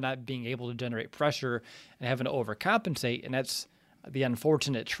four not being able to generate pressure and having to overcompensate, and that's the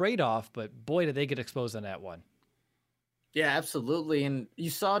unfortunate trade-off, but boy, did they get exposed on that one. Yeah, absolutely. And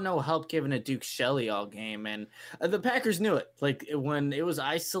you saw no help given to Duke Shelley all game, and the Packers knew it. Like, when it was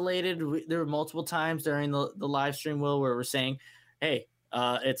isolated, there were multiple times during the live stream, Will, where we're saying, hey,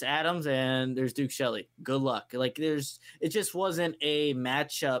 it's Adams and there's Duke Shelley. Good luck. Like, it just wasn't a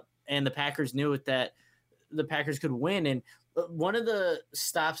matchup, and the Packers knew it, that the Packers could win. And one of the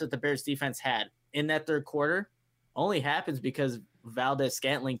stops that the Bears defense had in that third quarter only happens because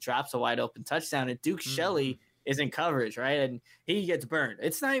Valdez-Scantling drops a wide open touchdown, and Duke Shelley is in coverage, right? And he gets burned.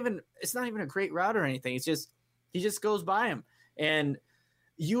 It's not even a great route or anything. It's just, he just goes by him. And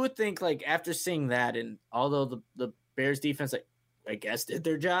you would think, like, after seeing that, and although the Bears defense, I guess, did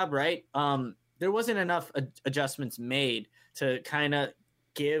their job, right? There wasn't enough adjustments made to kind of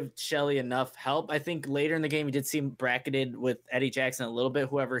give Shelley enough help. I think later in the game, he did seem bracketed with Eddie Jackson a little bit,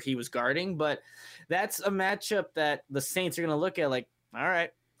 whoever he was guarding, but that's a matchup that the Saints are going to look at like, all right,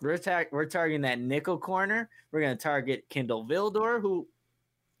 we're targeting that nickel corner. We're going to target Kendall Vildor, who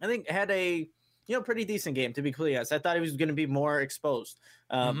I think had a pretty decent game, to be completely honest. I thought he was going to be more exposed,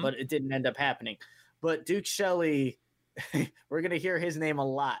 but it didn't end up happening. But Duke Shelley, we're going to hear his name a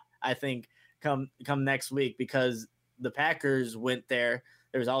lot, I think, come next week, because the Packers went there.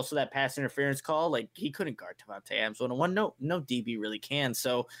 There was also that pass interference call. Like, he couldn't guard Devontae Adams 1-on-1. No DB really can.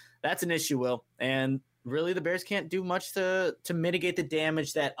 So that's an issue, Will. And really, the Bears can't do much to mitigate the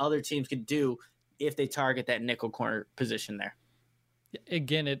damage that other teams could do if they target that nickel corner position there.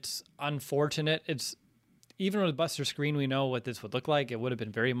 Again, it's unfortunate. It's even with Buster Screen, we know what this would look like. It would have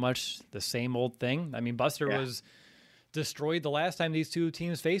been very much the same old thing. I mean, Buster was destroyed the last time these two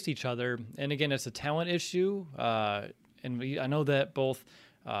teams faced each other. And again, it's a talent issue. I know that both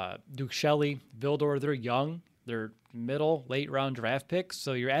Duke Shelley, Vildor, they're young. They're middle, late round draft picks.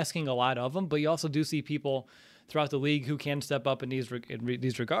 So you're asking a lot of them, but you also do see people throughout the league who can step up in these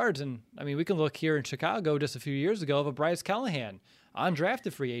regards. And I mean, we can look here in Chicago just a few years ago of a Bryce Callahan,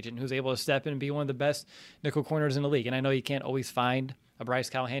 undrafted free agent, who's able to step in and be one of the best nickel corners in the league. And I know you can't always find a Bryce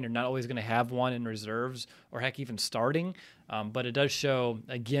Callahan. You're not always going to have one in reserves or heck, even starting. But it does show,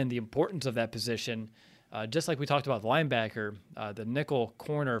 again, the importance of that position. Just like we talked about the linebacker, the nickel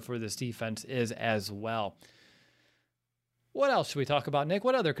corner for this defense is as well. What else should we talk about, Nick?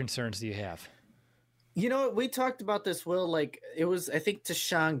 What other concerns do you have? You know, we talked about this, Will. Like, it was, I think,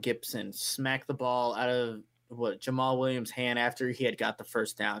 Tashawn Gibson smacked the ball out of Jamal Williams' hand after he had got the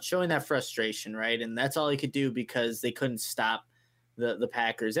first down, showing that frustration, right? And that's all he could do because they couldn't stop the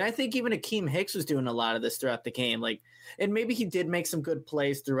Packers. And I think even Akeem Hicks was doing a lot of this throughout the game. Like, and maybe he did make some good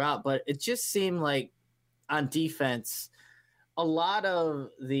plays throughout, but it just seemed like on defense, a lot of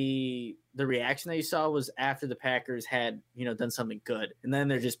the reaction that you saw was after the Packers had, done something good, and then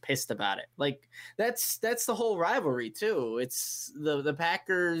they're just pissed about it. Like, that's the whole rivalry too. It's the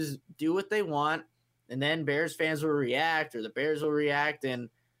Packers do what they want, and then Bears fans will react, or the Bears will react, and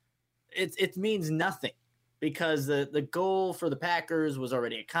it means nothing because the goal for the Packers was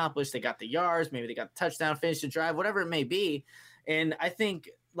already accomplished. They got the yards, maybe they got the touchdown, finished the drive, whatever it may be. And I think,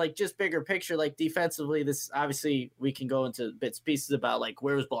 like, just bigger picture, like defensively, this obviously we can go into bits and pieces about like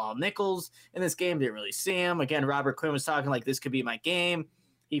where was Bilal Nichols in this game. Didn't really see him. Again, Robert Quinn was talking like this could be my game.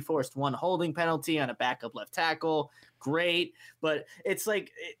 He forced one holding penalty on a backup left tackle. Great. But it's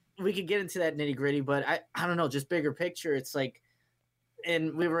like we could get into that nitty gritty, but I don't know, just bigger picture. It's like,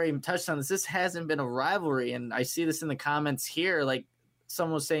 and we've already touched on this. This hasn't been a rivalry. And I see this in the comments here. Like,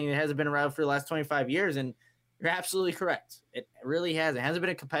 someone was saying it hasn't been a rivalry for the last 25 years. And you're absolutely correct. It really has. It hasn't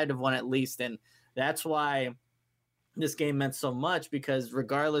been a competitive one, at least. And that's why this game meant so much, because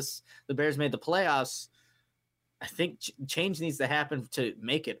regardless, the Bears made the playoffs. I think change needs to happen to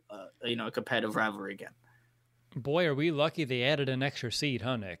make it, a competitive rivalry again. Boy, are we lucky they added an extra seed,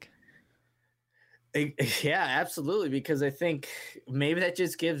 huh, Nick? Yeah, absolutely. Because I think maybe that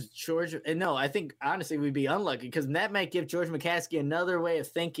just gives George. And no, I think honestly we'd be unlucky because that might give George McCaskey another way of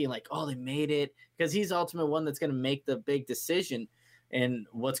thinking, like, oh, they made it, because he's the ultimate one that's going to make the big decision and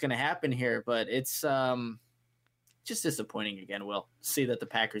what's going to happen here. But it's just disappointing again. We'll see that the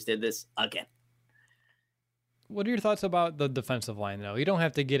Packers did this again. What are your thoughts about the defensive line, though? You don't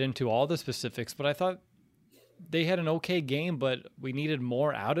have to get into all the specifics, but I thought they had an okay game, but we needed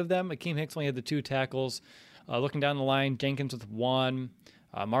more out of them. Akeem Hicks only had the 2 tackles. Looking down the line, Jenkins with 1,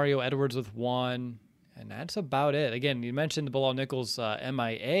 Mario Edwards with 1, and that's about it. Again, you mentioned the Bilal Nichols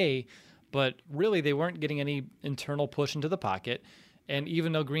MIA, but really they weren't getting any internal push into the pocket. And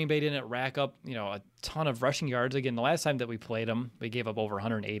even though Green Bay didn't rack up, a ton of rushing yards, again, the last time that we played them, we gave up over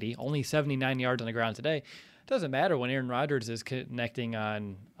 180, only 79 yards on the ground today. It doesn't matter when Aaron Rodgers is connecting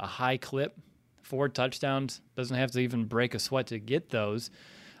on a high clip, 4 touchdowns, doesn't have to even break a sweat to get those.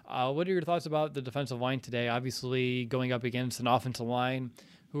 What are your thoughts about the defensive line today? Obviously, going up against an offensive line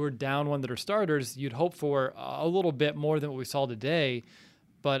who are down one of their starters, you'd hope for a little bit more than what we saw today,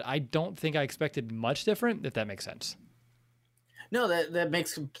 but I don't think I expected much different, if that makes sense. No, that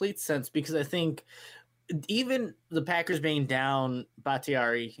makes complete sense, because I think even the Packers being down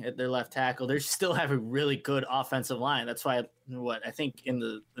Bakhtiari at their left tackle, they still have a really good offensive line. That's why I think in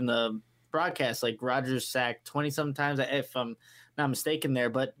the broadcast, like, Rodgers sacked 20-some times, if I'm not mistaken there,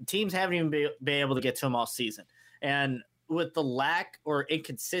 but teams haven't even been able to get to him all season. And with the lack or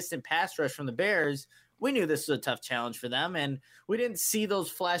inconsistent pass rush from the Bears, we knew this was a tough challenge for them, and we didn't see those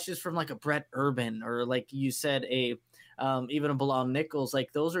flashes from like a Brett Urban or, like you said, even a Bilal Nichols.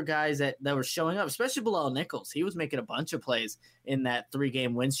 Like, those are guys that were showing up, especially Bilal Nichols. He was making a bunch of plays in that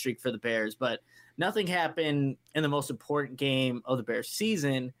 3-game win streak for the Bears, but nothing happened in the most important game of the Bears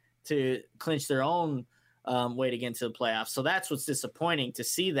season to clinch their own way to get into the playoffs. So that's what's disappointing to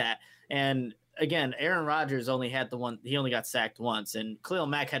see that. And again, Aaron Rodgers only got sacked once, and Khalil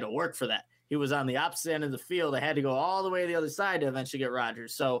Mack had to work for that. He was on the opposite end of the field. They had to go all the way to the other side to eventually get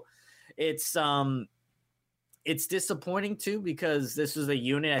Rodgers. So it's disappointing too, because this was a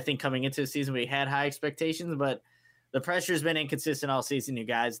unit, I think, coming into the season, we had high expectations, but the pressure has been inconsistent all season, you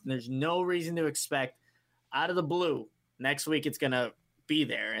guys. There's no reason to expect out of the blue next week it's going to be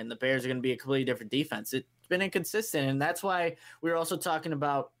there, and the Bears are going to be a completely different defense. It's been inconsistent, and that's why we were also talking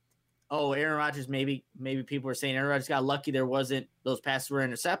about, Aaron Rodgers, maybe people were saying Aaron Rodgers got lucky those passes were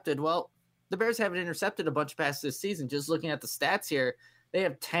intercepted. Well, the Bears haven't intercepted a bunch of passes this season. Just looking at the stats here, they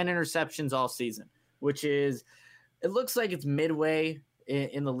have 10 interceptions all season, which is, it looks like it's midway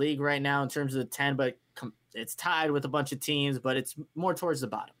in the league right now in terms of the 10, but it's tied with a bunch of teams, but it's more towards the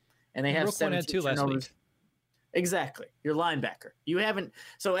bottom. And they have Roquan 17 had 2 last turnovers. week. Exactly. Your linebacker. You haven't.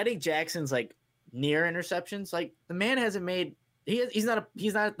 So Eddie Jackson's like near interceptions. Like, the man hasn't made. He's not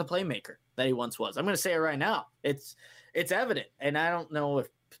the playmaker that he once was. I'm going to say it right now. It's evident, and I don't know if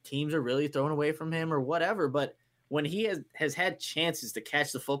teams are really throwing away from him or whatever. But when he has had chances to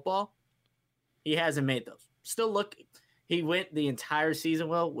catch the football, he hasn't made those. Still he went the entire season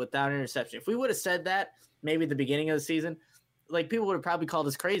without interception. If we would have said that maybe at the beginning of the season, like, people would have probably called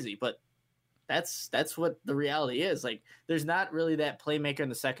us crazy, but that's what the reality is. Like, there's not really that playmaker in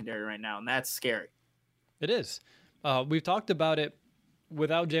the secondary right now, and that's scary. It is. We've talked about it.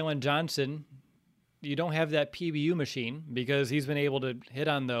 Without Jalen Johnson, you don't have that PBU machine, because he's been able to hit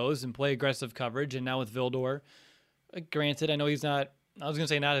on those and play aggressive coverage. And now with Vildor, granted, I know he's not, I was going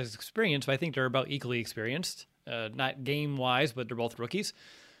to say not as experienced, but I think they're about equally experienced. Not game-wise, but they're both rookies.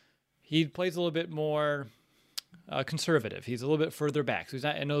 He plays a little bit more conservative. He's a little bit further back, so he's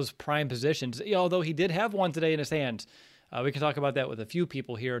not in those prime positions. Although he did have one today in his hands. We can talk about that with a few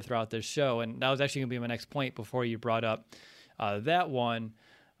people here throughout this show, and that was actually going to be my next point before you brought up that one.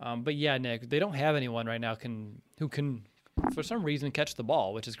 But yeah, Nick, they don't have anyone right now who can, for some reason, catch the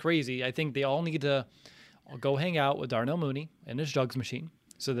ball, which is crazy. I think they all need to go hang out with Darnell Mooney and his jugs machine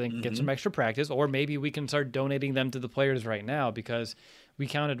so they can get some extra practice, or maybe we can start donating them to the players right now, because we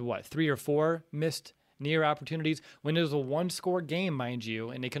counted, 3 or 4 missed near opportunities when it was a 1-score game, mind you,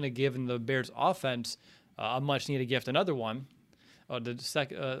 and they couldn't have given the Bears offense a much-needed gift. Another one,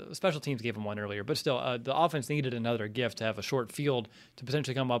 special teams gave them one earlier, but still, the offense needed another gift to have a short field to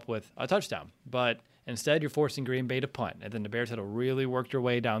potentially come up with a touchdown. But instead, you're forcing Green Bay to punt, and then the Bears had to really work their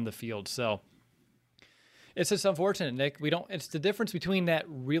way down the field. So it's just unfortunate, Nick. It's the difference between that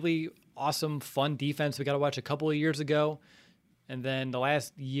really awesome, fun defense we got to watch a couple of years ago, and then the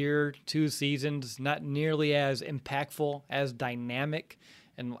last year, 2 seasons, not nearly as impactful, as dynamic.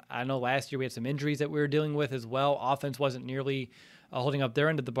 And I know last year we had some injuries that we were dealing with as well. Offense wasn't nearly holding up their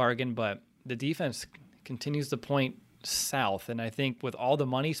end of the bargain, but the defense continues to point south. And I think with all the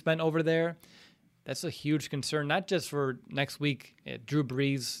money spent over there, that's a huge concern, not just for next week, Drew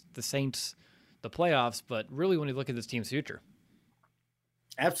Brees, the Saints, the playoffs, but really when you look at this team's future.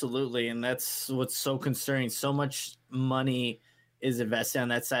 Absolutely, and that's what's so concerning. So much money is invested on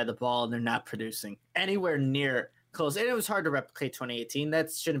that side of the ball, and they're not producing anywhere near close. And it was hard to replicate 2018.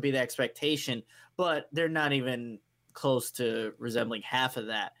 That shouldn't be the expectation, but they're not even close to resembling half of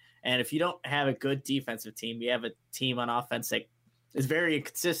that. And if you don't have a good defensive team, you have a team on offense that is very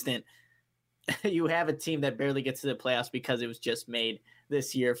inconsistent. You have a team that barely gets to the playoffs because it was just made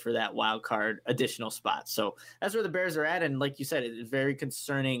this year for that wild card additional spot. So that's where the Bears are at. And like you said, it's very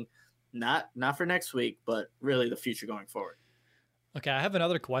concerning, not for next week, but really the future going forward. Okay, I have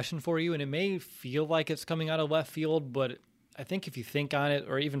another question for you, and it may feel like it's coming out of left field, but I think if you think on it,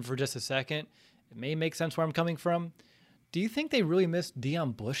 or even for just a second, it may make sense where I'm coming from. Do you think they really missed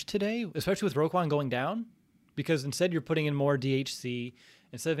Deion Bush today, especially with Roquan going down? Because instead you're putting in more DHC.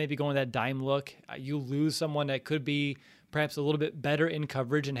 Instead of maybe going that dime look, you lose someone that could be perhaps a little bit better in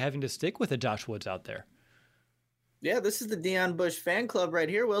coverage and having to stick with a Josh Woods out there. Yeah, this is the Deion Bush fan club right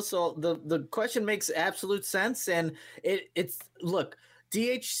here, Will. So the question makes absolute sense. And it's look,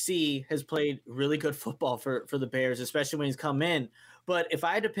 DHC has played really good football for the Bears, especially when he's come in. But if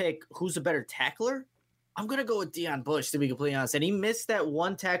I had to pick who's a better tackler, I'm going to go with Deion Bush, to be completely honest. And he missed that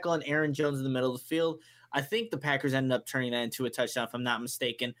one tackle on Aaron Jones in the middle of the field. I think the Packers ended up turning that into a touchdown, if I'm not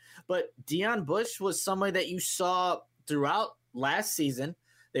mistaken. But Deion Bush was somebody that you saw throughout last season.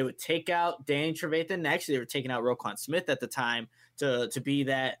 They would take out Danny Trevathan. Actually, they were taking out Roquan Smith at the time to be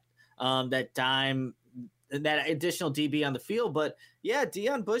that dime, that additional DB on the field. But yeah,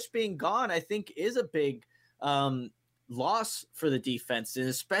 Deion Bush being gone, I think, is a big loss for the defense, and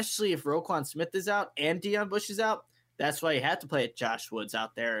especially if Roquan Smith is out and Deion Bush is out. That's why you have to play at Josh Woods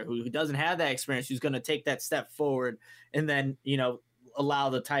out there, who doesn't have that experience, who's going to take that step forward and then, allow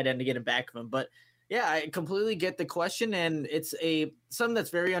the tight end to get it back of him. But yeah, I completely get the question, and it's something that's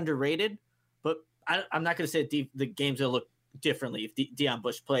very underrated. But I'm not going to say the game's going to look differently if Deion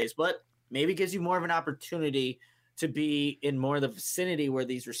Bush plays, but maybe gives you more of an opportunity to be in more of the vicinity where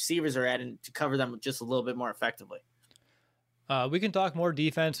these receivers are at and to cover them just a little bit more effectively. We can talk more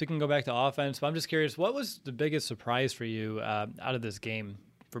defense. We can go back to offense. But I'm just curious, what was the biggest surprise for you out of this game,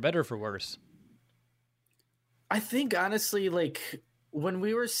 for better or for worse? I think, honestly, when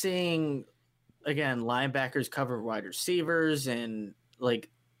we were seeing, again, linebackers cover wide receivers and,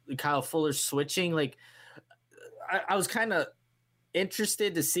 Kyle Fuller switching, I was kind of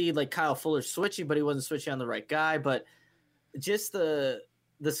interested to see, Kyle Fuller switching, but he wasn't switching on the right guy. But just the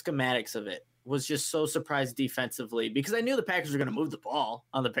schematics of it was just so surprised defensively, because I knew the Packers were going to move the ball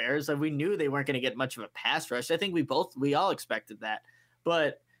on the Bears. And we knew they weren't going to get much of a pass rush. I think we all expected that,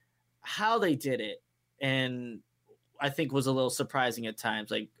 but how they did it, and I think was a little surprising at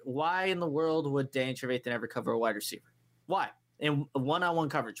times. Why in the world would Danny Trevathan ever cover a wide receiver? Why? In one-on-one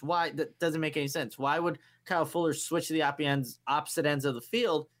coverage? Why? That doesn't make any sense. Why would Kyle Fuller switch to the opposite ends of the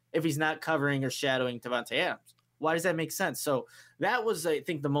field if he's not covering or shadowing Davante Adams? Why does that make sense? So that was, I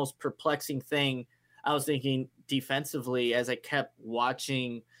think, the most perplexing thing I was thinking defensively as I kept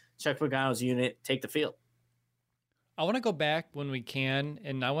watching Chuck Pagano's unit take the field. I want to go back when we can,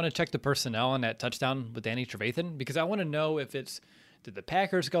 and I want to check the personnel on that touchdown with Danny Trevathan, because I want to know if did the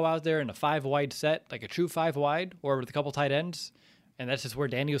Packers go out there in a 5-wide set, like a true 5-wide, or with a couple tight ends, and that's just where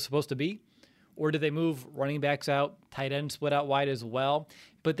Danny was supposed to be? Or did they move running backs out, tight ends split out wide as well?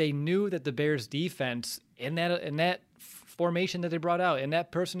 But they knew that the Bears defense, in that formation that they brought out, in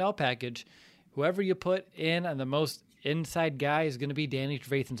that personnel package, whoever you put in on the most inside guy is going to be Danny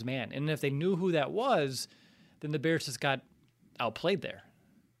Trevathan's man. And if they knew who that was, then the Bears just got outplayed there.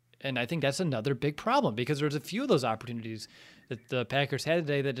 And I think that's another big problem, because there's a few of those opportunities that the Packers had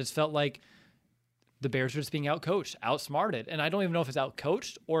today that just felt like the Bears were just being outcoached, outsmarted. And I don't even know if it's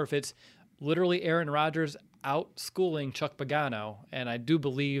outcoached or if it's literally Aaron Rodgers out-schooling Chuck Pagano, and I do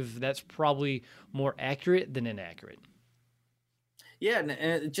believe that's probably more accurate than inaccurate. Yeah, and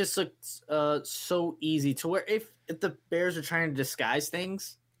it just looks so easy to where if the Bears are trying to disguise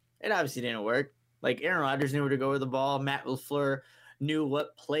things, it obviously didn't work. Aaron Rodgers knew where to go with the ball. Matt LaFleur knew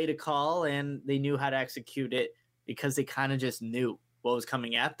what play to call, and they knew how to execute it because they kind of just knew what was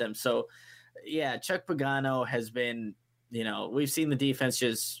coming at them. So, yeah, Chuck Pagano has been, we've seen the defense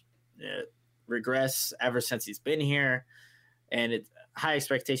just regress ever since he's been here, and high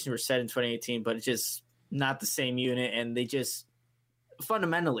expectations were set in 2018, but it's just not the same unit, and they just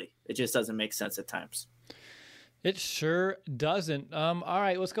fundamentally it just doesn't make sense at times. It sure doesn't. All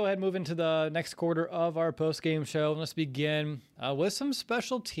right, let's go ahead and move into the next quarter of our post-game show. Let's begin with some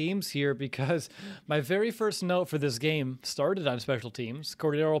special teams here, because my very first note for this game started on special teams.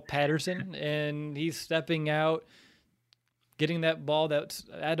 Cordero Patterson, and he's stepping out, getting that ball that's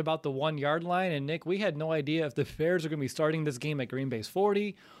at about the 1-yard line. And Nick, we had no idea if the Bears are going to be starting this game at Green Bay's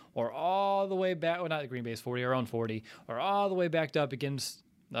 40 or all the way back, well, not Green Bay's 40, our own 40, or all the way backed up against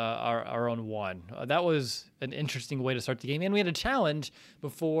our own 1. That was an interesting way to start the game. And we had a challenge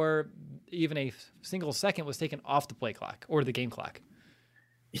before even a single second was taken off the play clock or the game clock.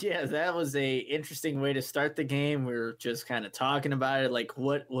 Yeah, that was a interesting way to start the game. We were just kind of talking about it, like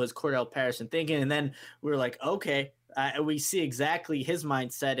what was Cordell Patterson thinking, and then we were like, okay, we see exactly his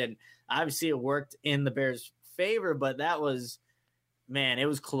mindset, and obviously it worked in the Bears' favor. But that was, man, it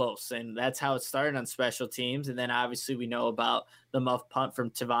was close, and that's how it started on special teams. And then obviously we know about the muff punt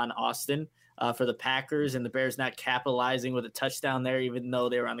from Tavon Austin for the Packers, and the Bears not capitalizing with a touchdown there, even though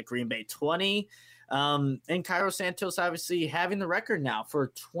they were on the Green Bay 20. And Cairo Santos obviously having the record now for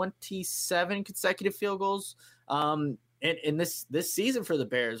 27 consecutive field goals in this season for the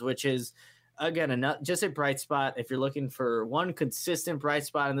Bears, which is, again, just a bright spot. If you're looking for one consistent bright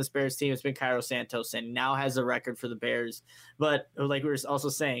spot in this Bears team, it's been Cairo Santos, and now has a record for the Bears. But like we were also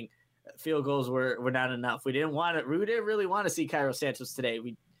saying, field goals were not enough. We didn't really want to see Cairo Santos today.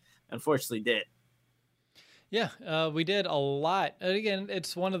 We unfortunately did. Yeah, we did a lot. And again,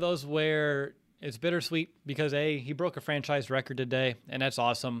 it's one of those where it's bittersweet because he broke a franchise record today, and that's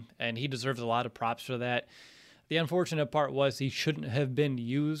awesome, and he deserves a lot of props for that. The unfortunate part was he shouldn't have been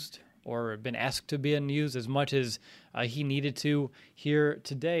used or been asked to be used as much as he needed to here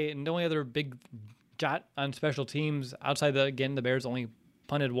today. And the only other big jot on special teams outside the Bears only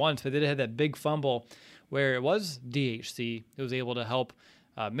punted once, but they did have that big fumble where it was DHC who was able to help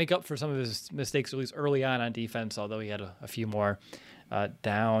make up for some of his mistakes, at least early on defense, although he had a few more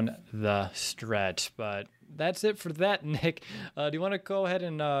down the stretch. But that's it for that, Nick. Do you want to go ahead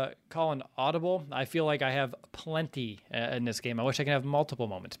and call an audible? I feel like I have plenty in this game. I wish I could have multiple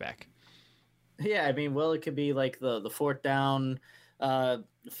moments back. Yeah, I mean, well, it could be like the fourth down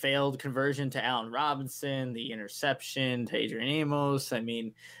failed conversion to Allen Robinson, the interception to Adrian Amos. I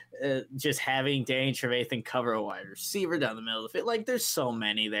mean, just having Danny Trevathan cover a wide receiver down the middle of the field. Like, there's so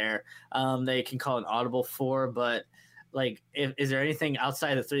many there they can call an audible for, but like, is there anything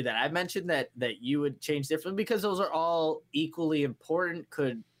outside the three that I mentioned that you would change differently? Because those are all equally important.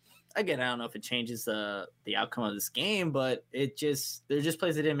 Again, I don't know if it changes the outcome of this game, but they're just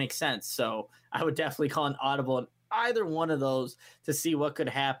plays that didn't make sense. So I would definitely call an audible in either one of those to see what could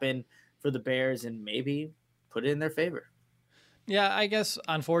happen for the Bears and maybe put it in their favor. Yeah, I guess,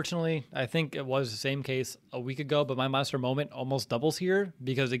 unfortunately, I think it was the same case a week ago, but my monster moment almost doubles here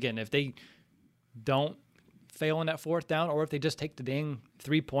because, again, if they don't fail in that fourth down, or if they just take the dang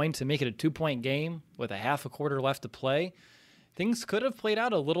 3 points and make it a 2-point game with a half a quarter left to play, things could have played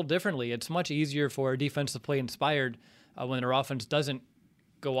out a little differently. It's much easier for a defense to play inspired when their offense doesn't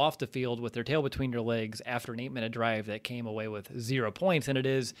go off the field with their tail between their legs after an 8-minute drive that came away with 0 points. And it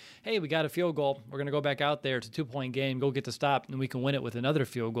is, hey, we got a field goal. We're going to go back out there. It's a 2-point game. Go get the stop, and we can win it with another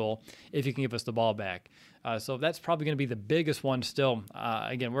field goal if you can give us the ball back. So that's probably going to be the biggest one still.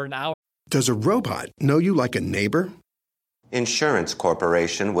 Again, we're an hour. Does a robot know you like a neighbor? Insurance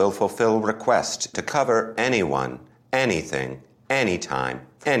Corporation will fulfill requests to cover anyone, anything, anytime,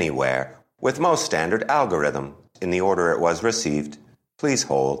 anywhere, with most standard algorithm in the order it was received. Please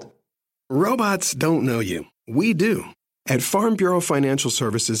hold. Robots don't know you. We do. At Farm Bureau Financial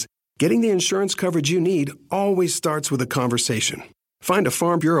Services, getting the insurance coverage you need always starts with a conversation. Find a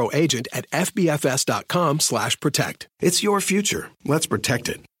Farm Bureau agent at fbfs.com/protect. It's your future. Let's protect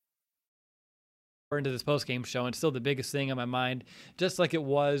it. Into this post-game show, and still the biggest thing on my mind, just like it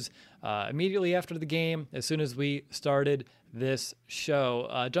was immediately after the game, as soon as we started this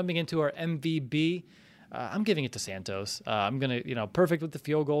show. Jumping into our MVB, I'm giving it to Santos. I'm going to, perfect with the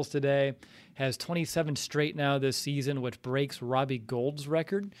field goals today. Has 27 straight now this season, which breaks Robbie Gould's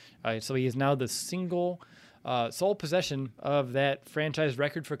record. So he is now the sole possession of that franchise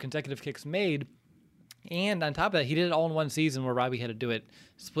record for consecutive kicks made. And on top of that, he did it all in one season where Robbie had to do it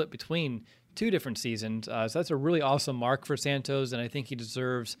split between 2 different seasons. So that's a really awesome mark for Santos, and I think he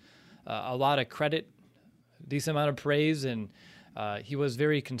deserves a lot of credit, decent amount of praise, and he was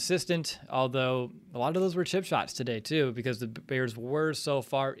very consistent, although a lot of those were chip shots today too, because the Bears were so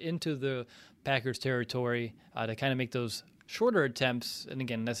far into the Packers territory to kind of make those shorter attempts. And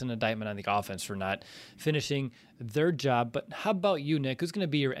again, that's an indictment on the offense for not finishing their job. But how about you, Nick? Who's going to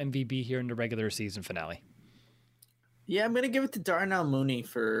be your MVP here in the regular season finale? Yeah, I'm going to give it to Darnell Mooney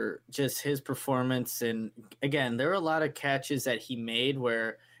for just his performance. And again, there were a lot of catches that he made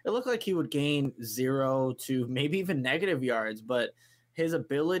where it looked like he would gain 0 to maybe even negative yards, but his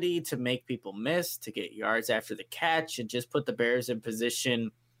ability to make people miss, to get yards after the catch, and just put the Bears in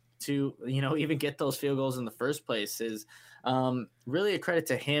position to, even get those field goals in the first place is really a credit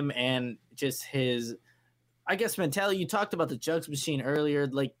to him and just his, mentality. You talked about the jugs machine earlier.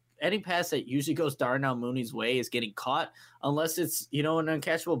 Like, any pass that usually goes Darnell Mooney's way is getting caught, unless it's, an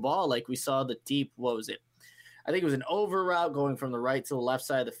uncatchable ball. Like we saw the deep, I think it was an over route going from the right to the left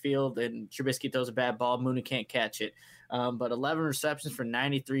side of the field, and Trubisky throws a bad ball. Mooney can't catch it. But 11 receptions for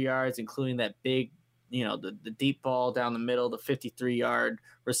 93 yards, including that big, the deep ball down the middle, the 53-yard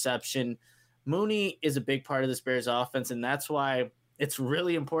reception. Mooney is a big part of this Bears offense, and that's why it's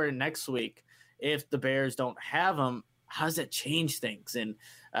really important next week. If the Bears don't have him, how does that change things? And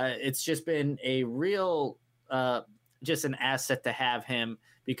it's just been a real just an asset to have him,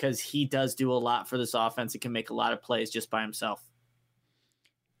 because he does do a lot for this offense. He can make a lot of plays just by himself.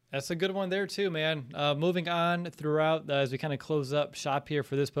 That's a good one there too, man. Moving on throughout as we kind of close up shop here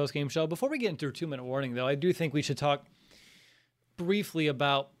for this postgame show. Before we get into a 2-minute warning, though, I do think we should talk briefly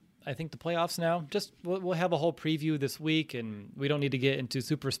about, I think, the playoffs now. Just we'll have a whole preview this week, and we don't need to get into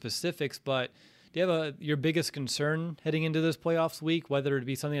super specifics, but do you have your biggest concern heading into this playoffs week, whether it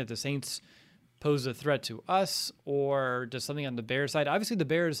be something that the Saints pose a threat to us or just something on the Bears side? Obviously, the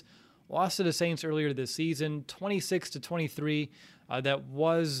Bears lost to the Saints earlier this season, 26-23. That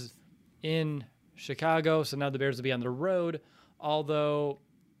was in Chicago, so now the Bears will be on the road. Although,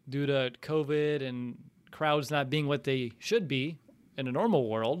 due to COVID and crowds not being what they should be in a normal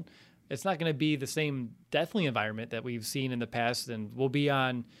world, it's not going to be the same deathly environment that we've seen in the past, and we'll be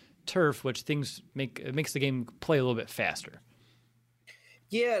on turf, which makes the game play a little bit faster.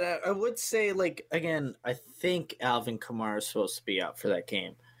 Yeah, I would say, again, I think Alvin Kamara is supposed to be out for that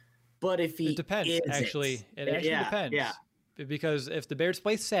game. But if he It depends, isn't, actually. It actually depends. Yeah. Because if the Bears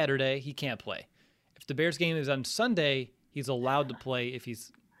play Saturday, he can't play. If the Bears game is on Sunday, he's allowed to play if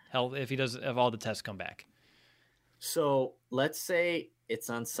he's healthy, if all the tests come back. So let's say it's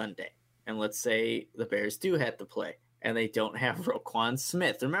on Sunday, and let's say the Bears do have to play, and they don't have Roquan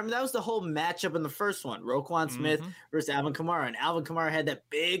Smith. Remember, that was the whole matchup in the first one, Roquan Smith versus Alvin Kamara. And Alvin Kamara had that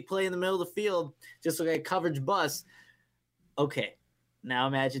big play in the middle of the field, just like a coverage bust. Okay, now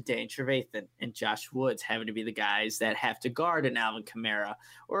imagine Dane Trevathan and Josh Woods having to be the guys that have to guard an Alvin Kamara.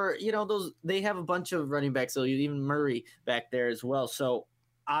 Or, they have a bunch of running backs, so even Murray back there as well. So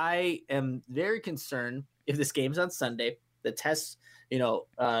I am very concerned if this game's on Sunday, the tests,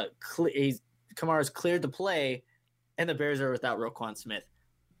 Kamara's cleared to play, and the Bears are without Roquan Smith.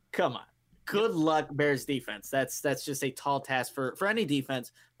 Come on. Good luck, Bears defense. That's just a tall task for any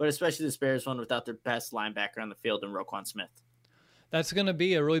defense, but especially this Bears one without their best linebacker on the field in Roquan Smith. That's going to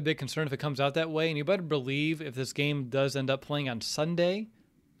be a really big concern if it comes out that way. And you better believe if this game does end up playing on Sunday,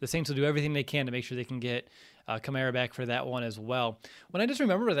 the Saints will do everything they can to make sure they can get Kamara back for that one as well. When I just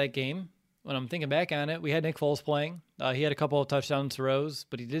remember that game, when I'm thinking back on it, we had Nick Foles playing. He had a couple of touchdown throws,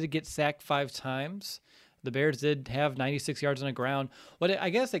 but he did get sacked 5 times. The Bears did have 96 yards on the ground. What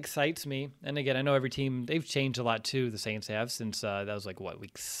I guess excites me, and again, I know every team, they've changed a lot too, the Saints have, since that was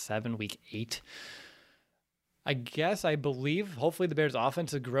week 7, week 8. I believe, hopefully the Bears'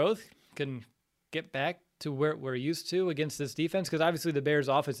 offensive growth can get back to where we're used to against this defense, because obviously the Bears'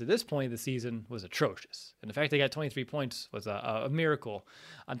 offense at this point of the season was atrocious. And the fact they got 23 points was a miracle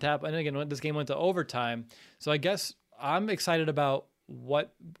on top. And again, this game went to overtime. So I guess I'm excited about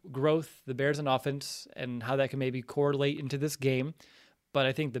what growth the Bears on offense and how that can maybe correlate into this game. But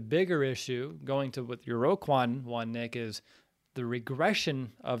I think the bigger issue, going to with your Roquan one, Nick, is the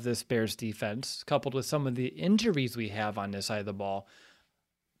regression of this Bears defense, coupled with some of the injuries we have on this side of the ball.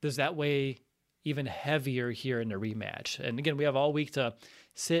 Does that weigh even heavier here in the rematch? And again, we have all week to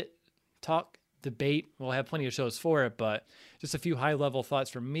sit, talk, debate. We'll have plenty of shows for it, but just a few high-level thoughts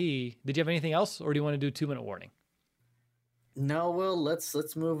from me. Did you have anything else, or do you want to do 2-minute warning? No, Will,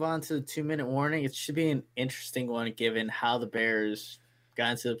 let's move on to the 2-minute warning. It should be an interesting one given how the Bears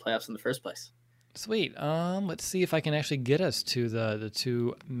got into the playoffs in the first place. Sweet. Let's see if I can actually get us to the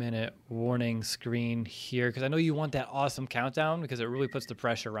 2-minute warning screen here, because I know you want that awesome countdown because it really puts the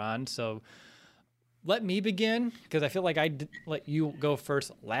pressure on. So let me begin, because I feel like I did let you go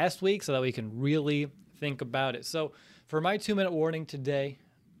first last week so that we can really think about it. So for my 2-minute warning today,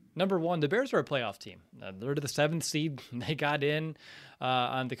 number one, the Bears are a playoff team. They're the 7th seed. They got in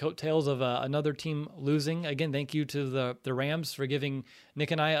on the coattails of another team losing. Again, thank you to the Rams for giving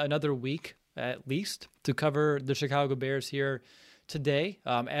Nick and I another week at least to cover the Chicago Bears here today.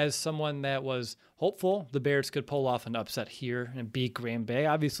 As someone that was hopeful the Bears could pull off an upset here and beat Green Bay.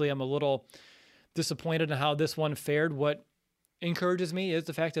 Obviously, I'm a little disappointed in how this one fared. What encourages me is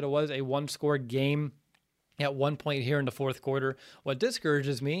the fact that it was a 1-score game at one point here in the fourth quarter. What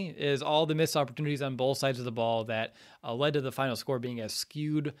discourages me is all the missed opportunities on both sides of the ball that led to the final score being as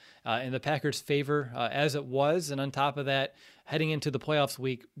skewed in the Packers' favor as it was. And on top of that, heading into the playoffs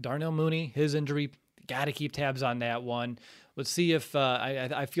week, Darnell Mooney, his injury got to keep tabs on that one. Let's see if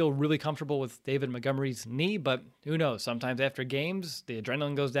I feel really comfortable with David Montgomery's knee, but who knows? Sometimes after games, the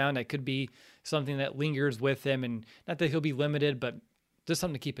adrenaline goes down. That could be something that lingers with him, and not that he'll be limited, but just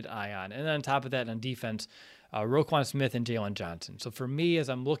something to keep an eye on. And then on top of that, on defense, Roquan Smith and Jalen Johnson. So for me, as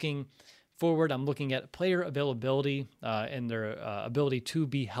I'm looking forward, I'm looking at player availability and their ability to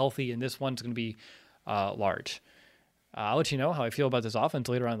be healthy, and this one's going to be large. I'll let you know how I feel about this offense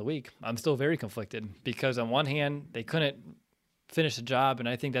later on in the week. I'm still very conflicted because on one hand, they couldn't finish the job, and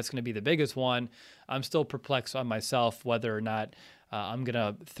I think that's going to be the biggest one. I'm still perplexed on myself whether or not I'm going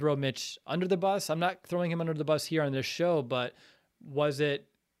to throw Mitch under the bus. I'm not throwing him under the bus here on this show, but was it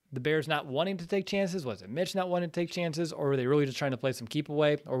the Bears not wanting to take chances? Was it Mitch not wanting to take chances? Or were they really just trying to play some keep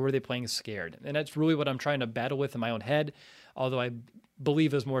away? Or were they playing scared? And that's really what I'm trying to battle with in my own head, although I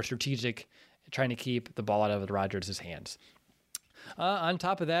believe is more strategic, trying to keep the ball out of Rodgers' hands. On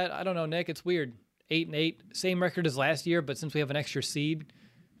top of that, I don't know, Nick, it's weird. 8-8, same record as last year, but since we have an extra seed,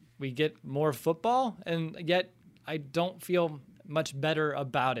 we get more football, and yet I don't feel much better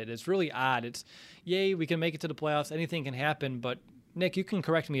about it. It's really odd. It's, yay, we can make it to the playoffs. Anything can happen, but Nick, you can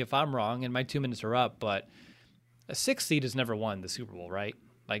correct me if I'm wrong, and my 2 minutes are up, but a 6 seed has never won the Super Bowl, right?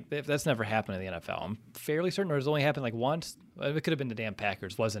 Like, that's never happened in the NFL. I'm fairly certain, or it's only happened like once. It could have been the damn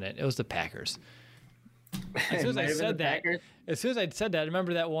Packers, wasn't it? It was the Packers. As soon as I said that, I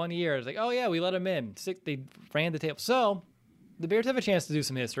remember that one year. I was like, oh, yeah, we let them in. They ran the table. So the Bears have a chance to do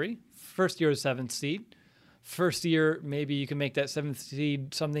some history. First year, 7th seed. First year, maybe you can make that 7th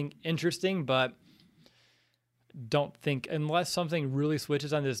seed something interesting, but don't think, unless something really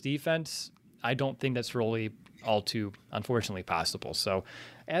switches on this defense, I don't think that's really all too, unfortunately, possible. So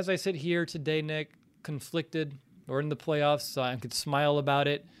as I sit here today, Nick, conflicted. We're in the playoffs, so I could smile about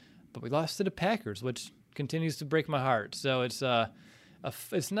it, but we lost to the Packers, which continues to break my heart. So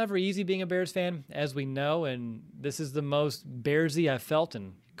it's never easy being a Bears fan, as we know, and this is the most Bearsy I've felt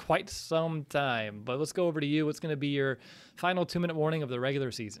in quite some time. But let's go over to you. What's going to be your final 2-minute warning of the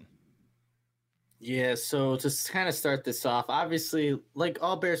regular season? Yeah, so to kind of start this off, obviously, like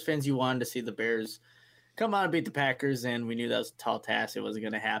all Bears fans, you wanted to see the Bears come out and beat the Packers, and we knew that was a tall task. It wasn't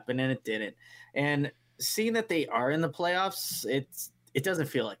going to happen, and it didn't. And seeing that they are in the playoffs, it doesn't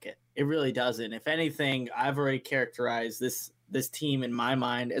feel like it. It really doesn't. If anything, I've already characterized this team in my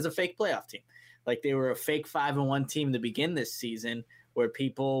mind as a fake playoff team. Like they were a fake 5-1 team to begin this season, where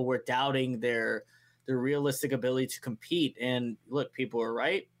people were doubting their realistic ability to compete. And look, people were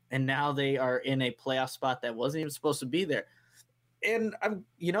right. And now they are in a playoff spot that wasn't even supposed to be there. And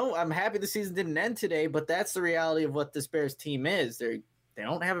I'm happy the season didn't end today, but that's the reality of what this Bears team is. They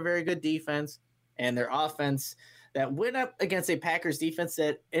don't have a very good defense, and their offense that went up against a Packers defense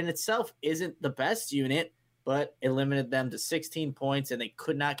that in itself isn't the best unit, but it limited them to 16 points, and they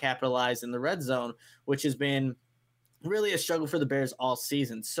could not capitalize in the red zone, which has been really a struggle for the Bears all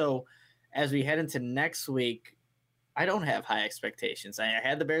season. So as we head into next week, I don't have high expectations. I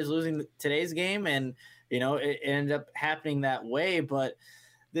had the Bears losing today's game, and it ended up happening that way. But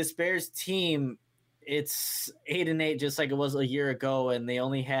this Bears team, it's 8-8, just like it was a year ago, and they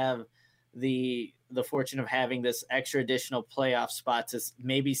only have the fortune of having this extra additional playoff spot to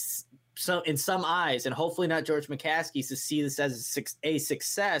maybe in some eyes, and hopefully not George McCaskey's, to see this as a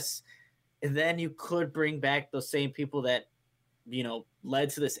success. And then you could bring back those same people that led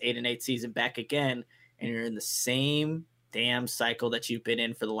to this 8-8 season back again, and you're in the same damn cycle that you've been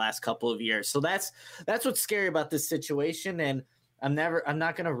in for the last couple of years. So that's what's scary about this situation. And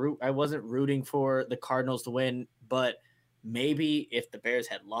I wasn't rooting for the Cardinals to win, but maybe if the Bears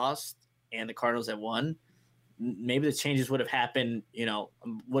had lost and the Cardinals had won, maybe the changes would have happened,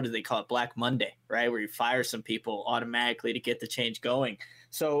 what do they call it? Black Monday, right? Where you fire some people automatically to get the change going.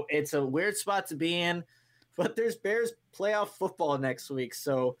 So it's a weird spot to be in, but there's Bears playoff football next week.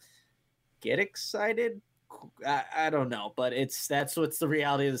 So get excited. I don't know, but that's what's the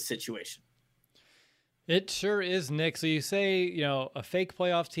reality of the situation. It sure is, Nick. So you say, a fake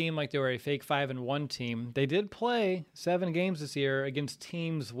playoff team, like they were a fake 5-1 team. They did play 7 games this year against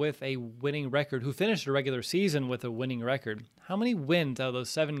teams with a winning record who finished the regular season with a winning record. How many wins out of those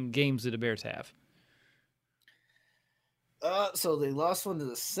 7 games did the Bears have? So they lost one to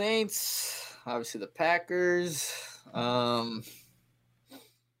the Saints, obviously the Packers,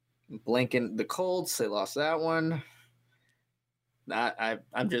 blanking the Colts. They lost that one.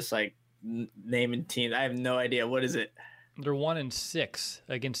 I'm just like naming teams. I have no idea. What is it? They're 1-6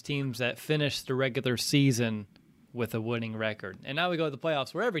 against teams that finished the regular season with a winning record. And now we go to the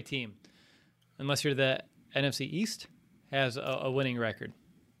playoffs where every team, unless you're the NFC East, has a winning record.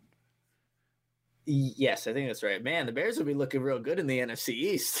 Yes, I think that's right. Man, the Bears will be looking real good in the NFC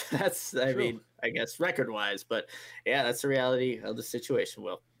East. I mean, I guess record-wise, but yeah, that's the reality of the situation,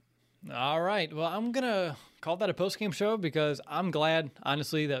 Will. All right. Well, I'm going to call that a post-game show because I'm glad,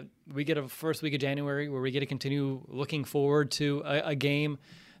 honestly, that we get a first week of January where we get to continue looking forward to a game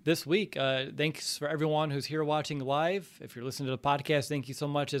this week. Thanks for everyone who's here watching live. If you're listening to the podcast, thank you so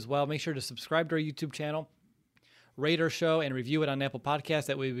much as well. Make sure to subscribe to our YouTube channel, rate our show, and review it on Apple Podcasts.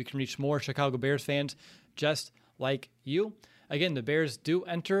 That way we can reach more Chicago Bears fans just like you. Again, the Bears do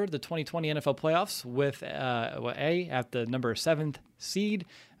enter the 2020 NFL playoffs with at the number 7th seed.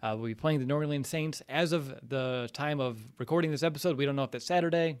 We'll be playing the New Orleans Saints. As of the time of recording this episode, we don't know if that's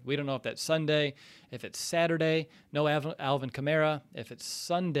Saturday. We don't know if that's Sunday. If it's Saturday, no Alvin Kamara. If it's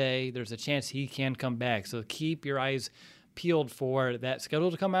Sunday, there's a chance he can come back. So keep your eyes peeled for that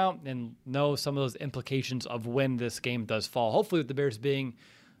schedule to come out and know some of those implications of when this game does fall. Hopefully with the Bears being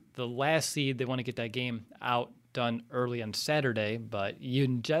the last seed, they want to get that game out done early on Saturday, but you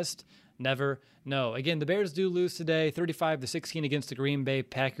just never know. Again, the Bears do lose today, 35-16 against the Green Bay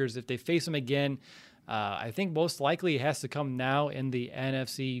Packers. If they face them again, I think most likely it has to come now in the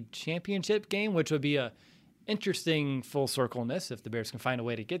NFC Championship game, which would be a interesting full circleness if the Bears can find a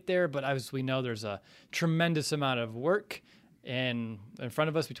way to get there. But as we know, there's a tremendous amount of work in front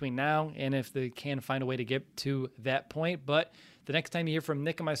of us between now and if they can find a way to get to that point. But the next time you hear from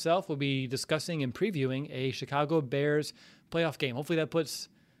Nick and myself, we'll be discussing and previewing a Chicago Bears playoff game. Hopefully that puts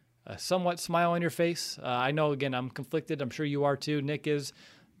a somewhat smile on your face. I know, again, I'm conflicted. I'm sure you are too. Nick is.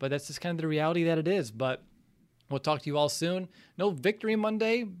 But that's just kind of the reality that it is. But we'll talk to you all soon. No victory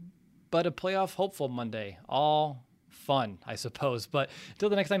Monday, but a playoff hopeful Monday. All fun, I suppose. But until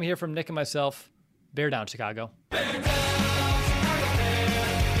the next time you hear from Nick and myself, Bear down, Chicago. Bear down.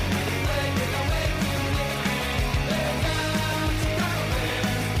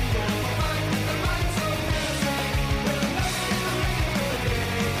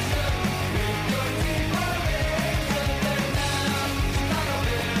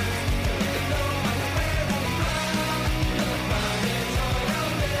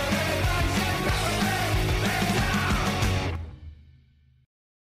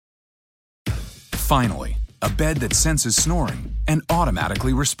 Finally, a bed that senses snoring and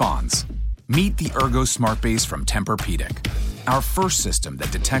automatically responds. Meet the Ergo Smart Base from Tempur-Pedic, our first system that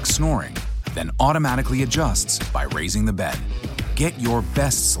detects snoring, then automatically adjusts by raising the bed. Get your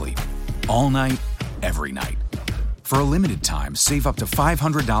best sleep all night, every night. For a limited time, save up to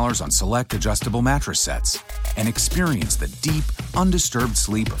 $500 on select adjustable mattress sets and experience the deep, undisturbed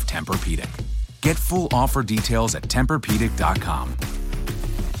sleep of Tempur-Pedic. Get full offer details at TempurPedic.com.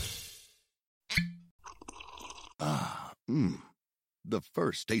 The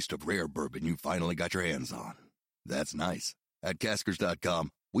first taste of rare bourbon you finally got your hands on. That's nice. At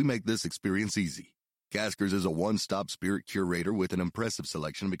Caskers.com, we make this experience easy. Caskers is a one-stop spirit curator with an impressive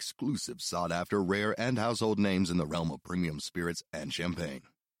selection of exclusive, sought-after, rare, and household names in the realm of premium spirits and champagne.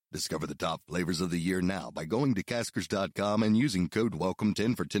 Discover the top flavors of the year now by going to Caskers.com and using code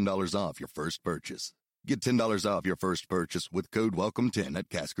WELCOME10 for $10 off your first purchase. Get $10 off your first purchase with code WELCOME10 at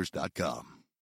Caskers.com.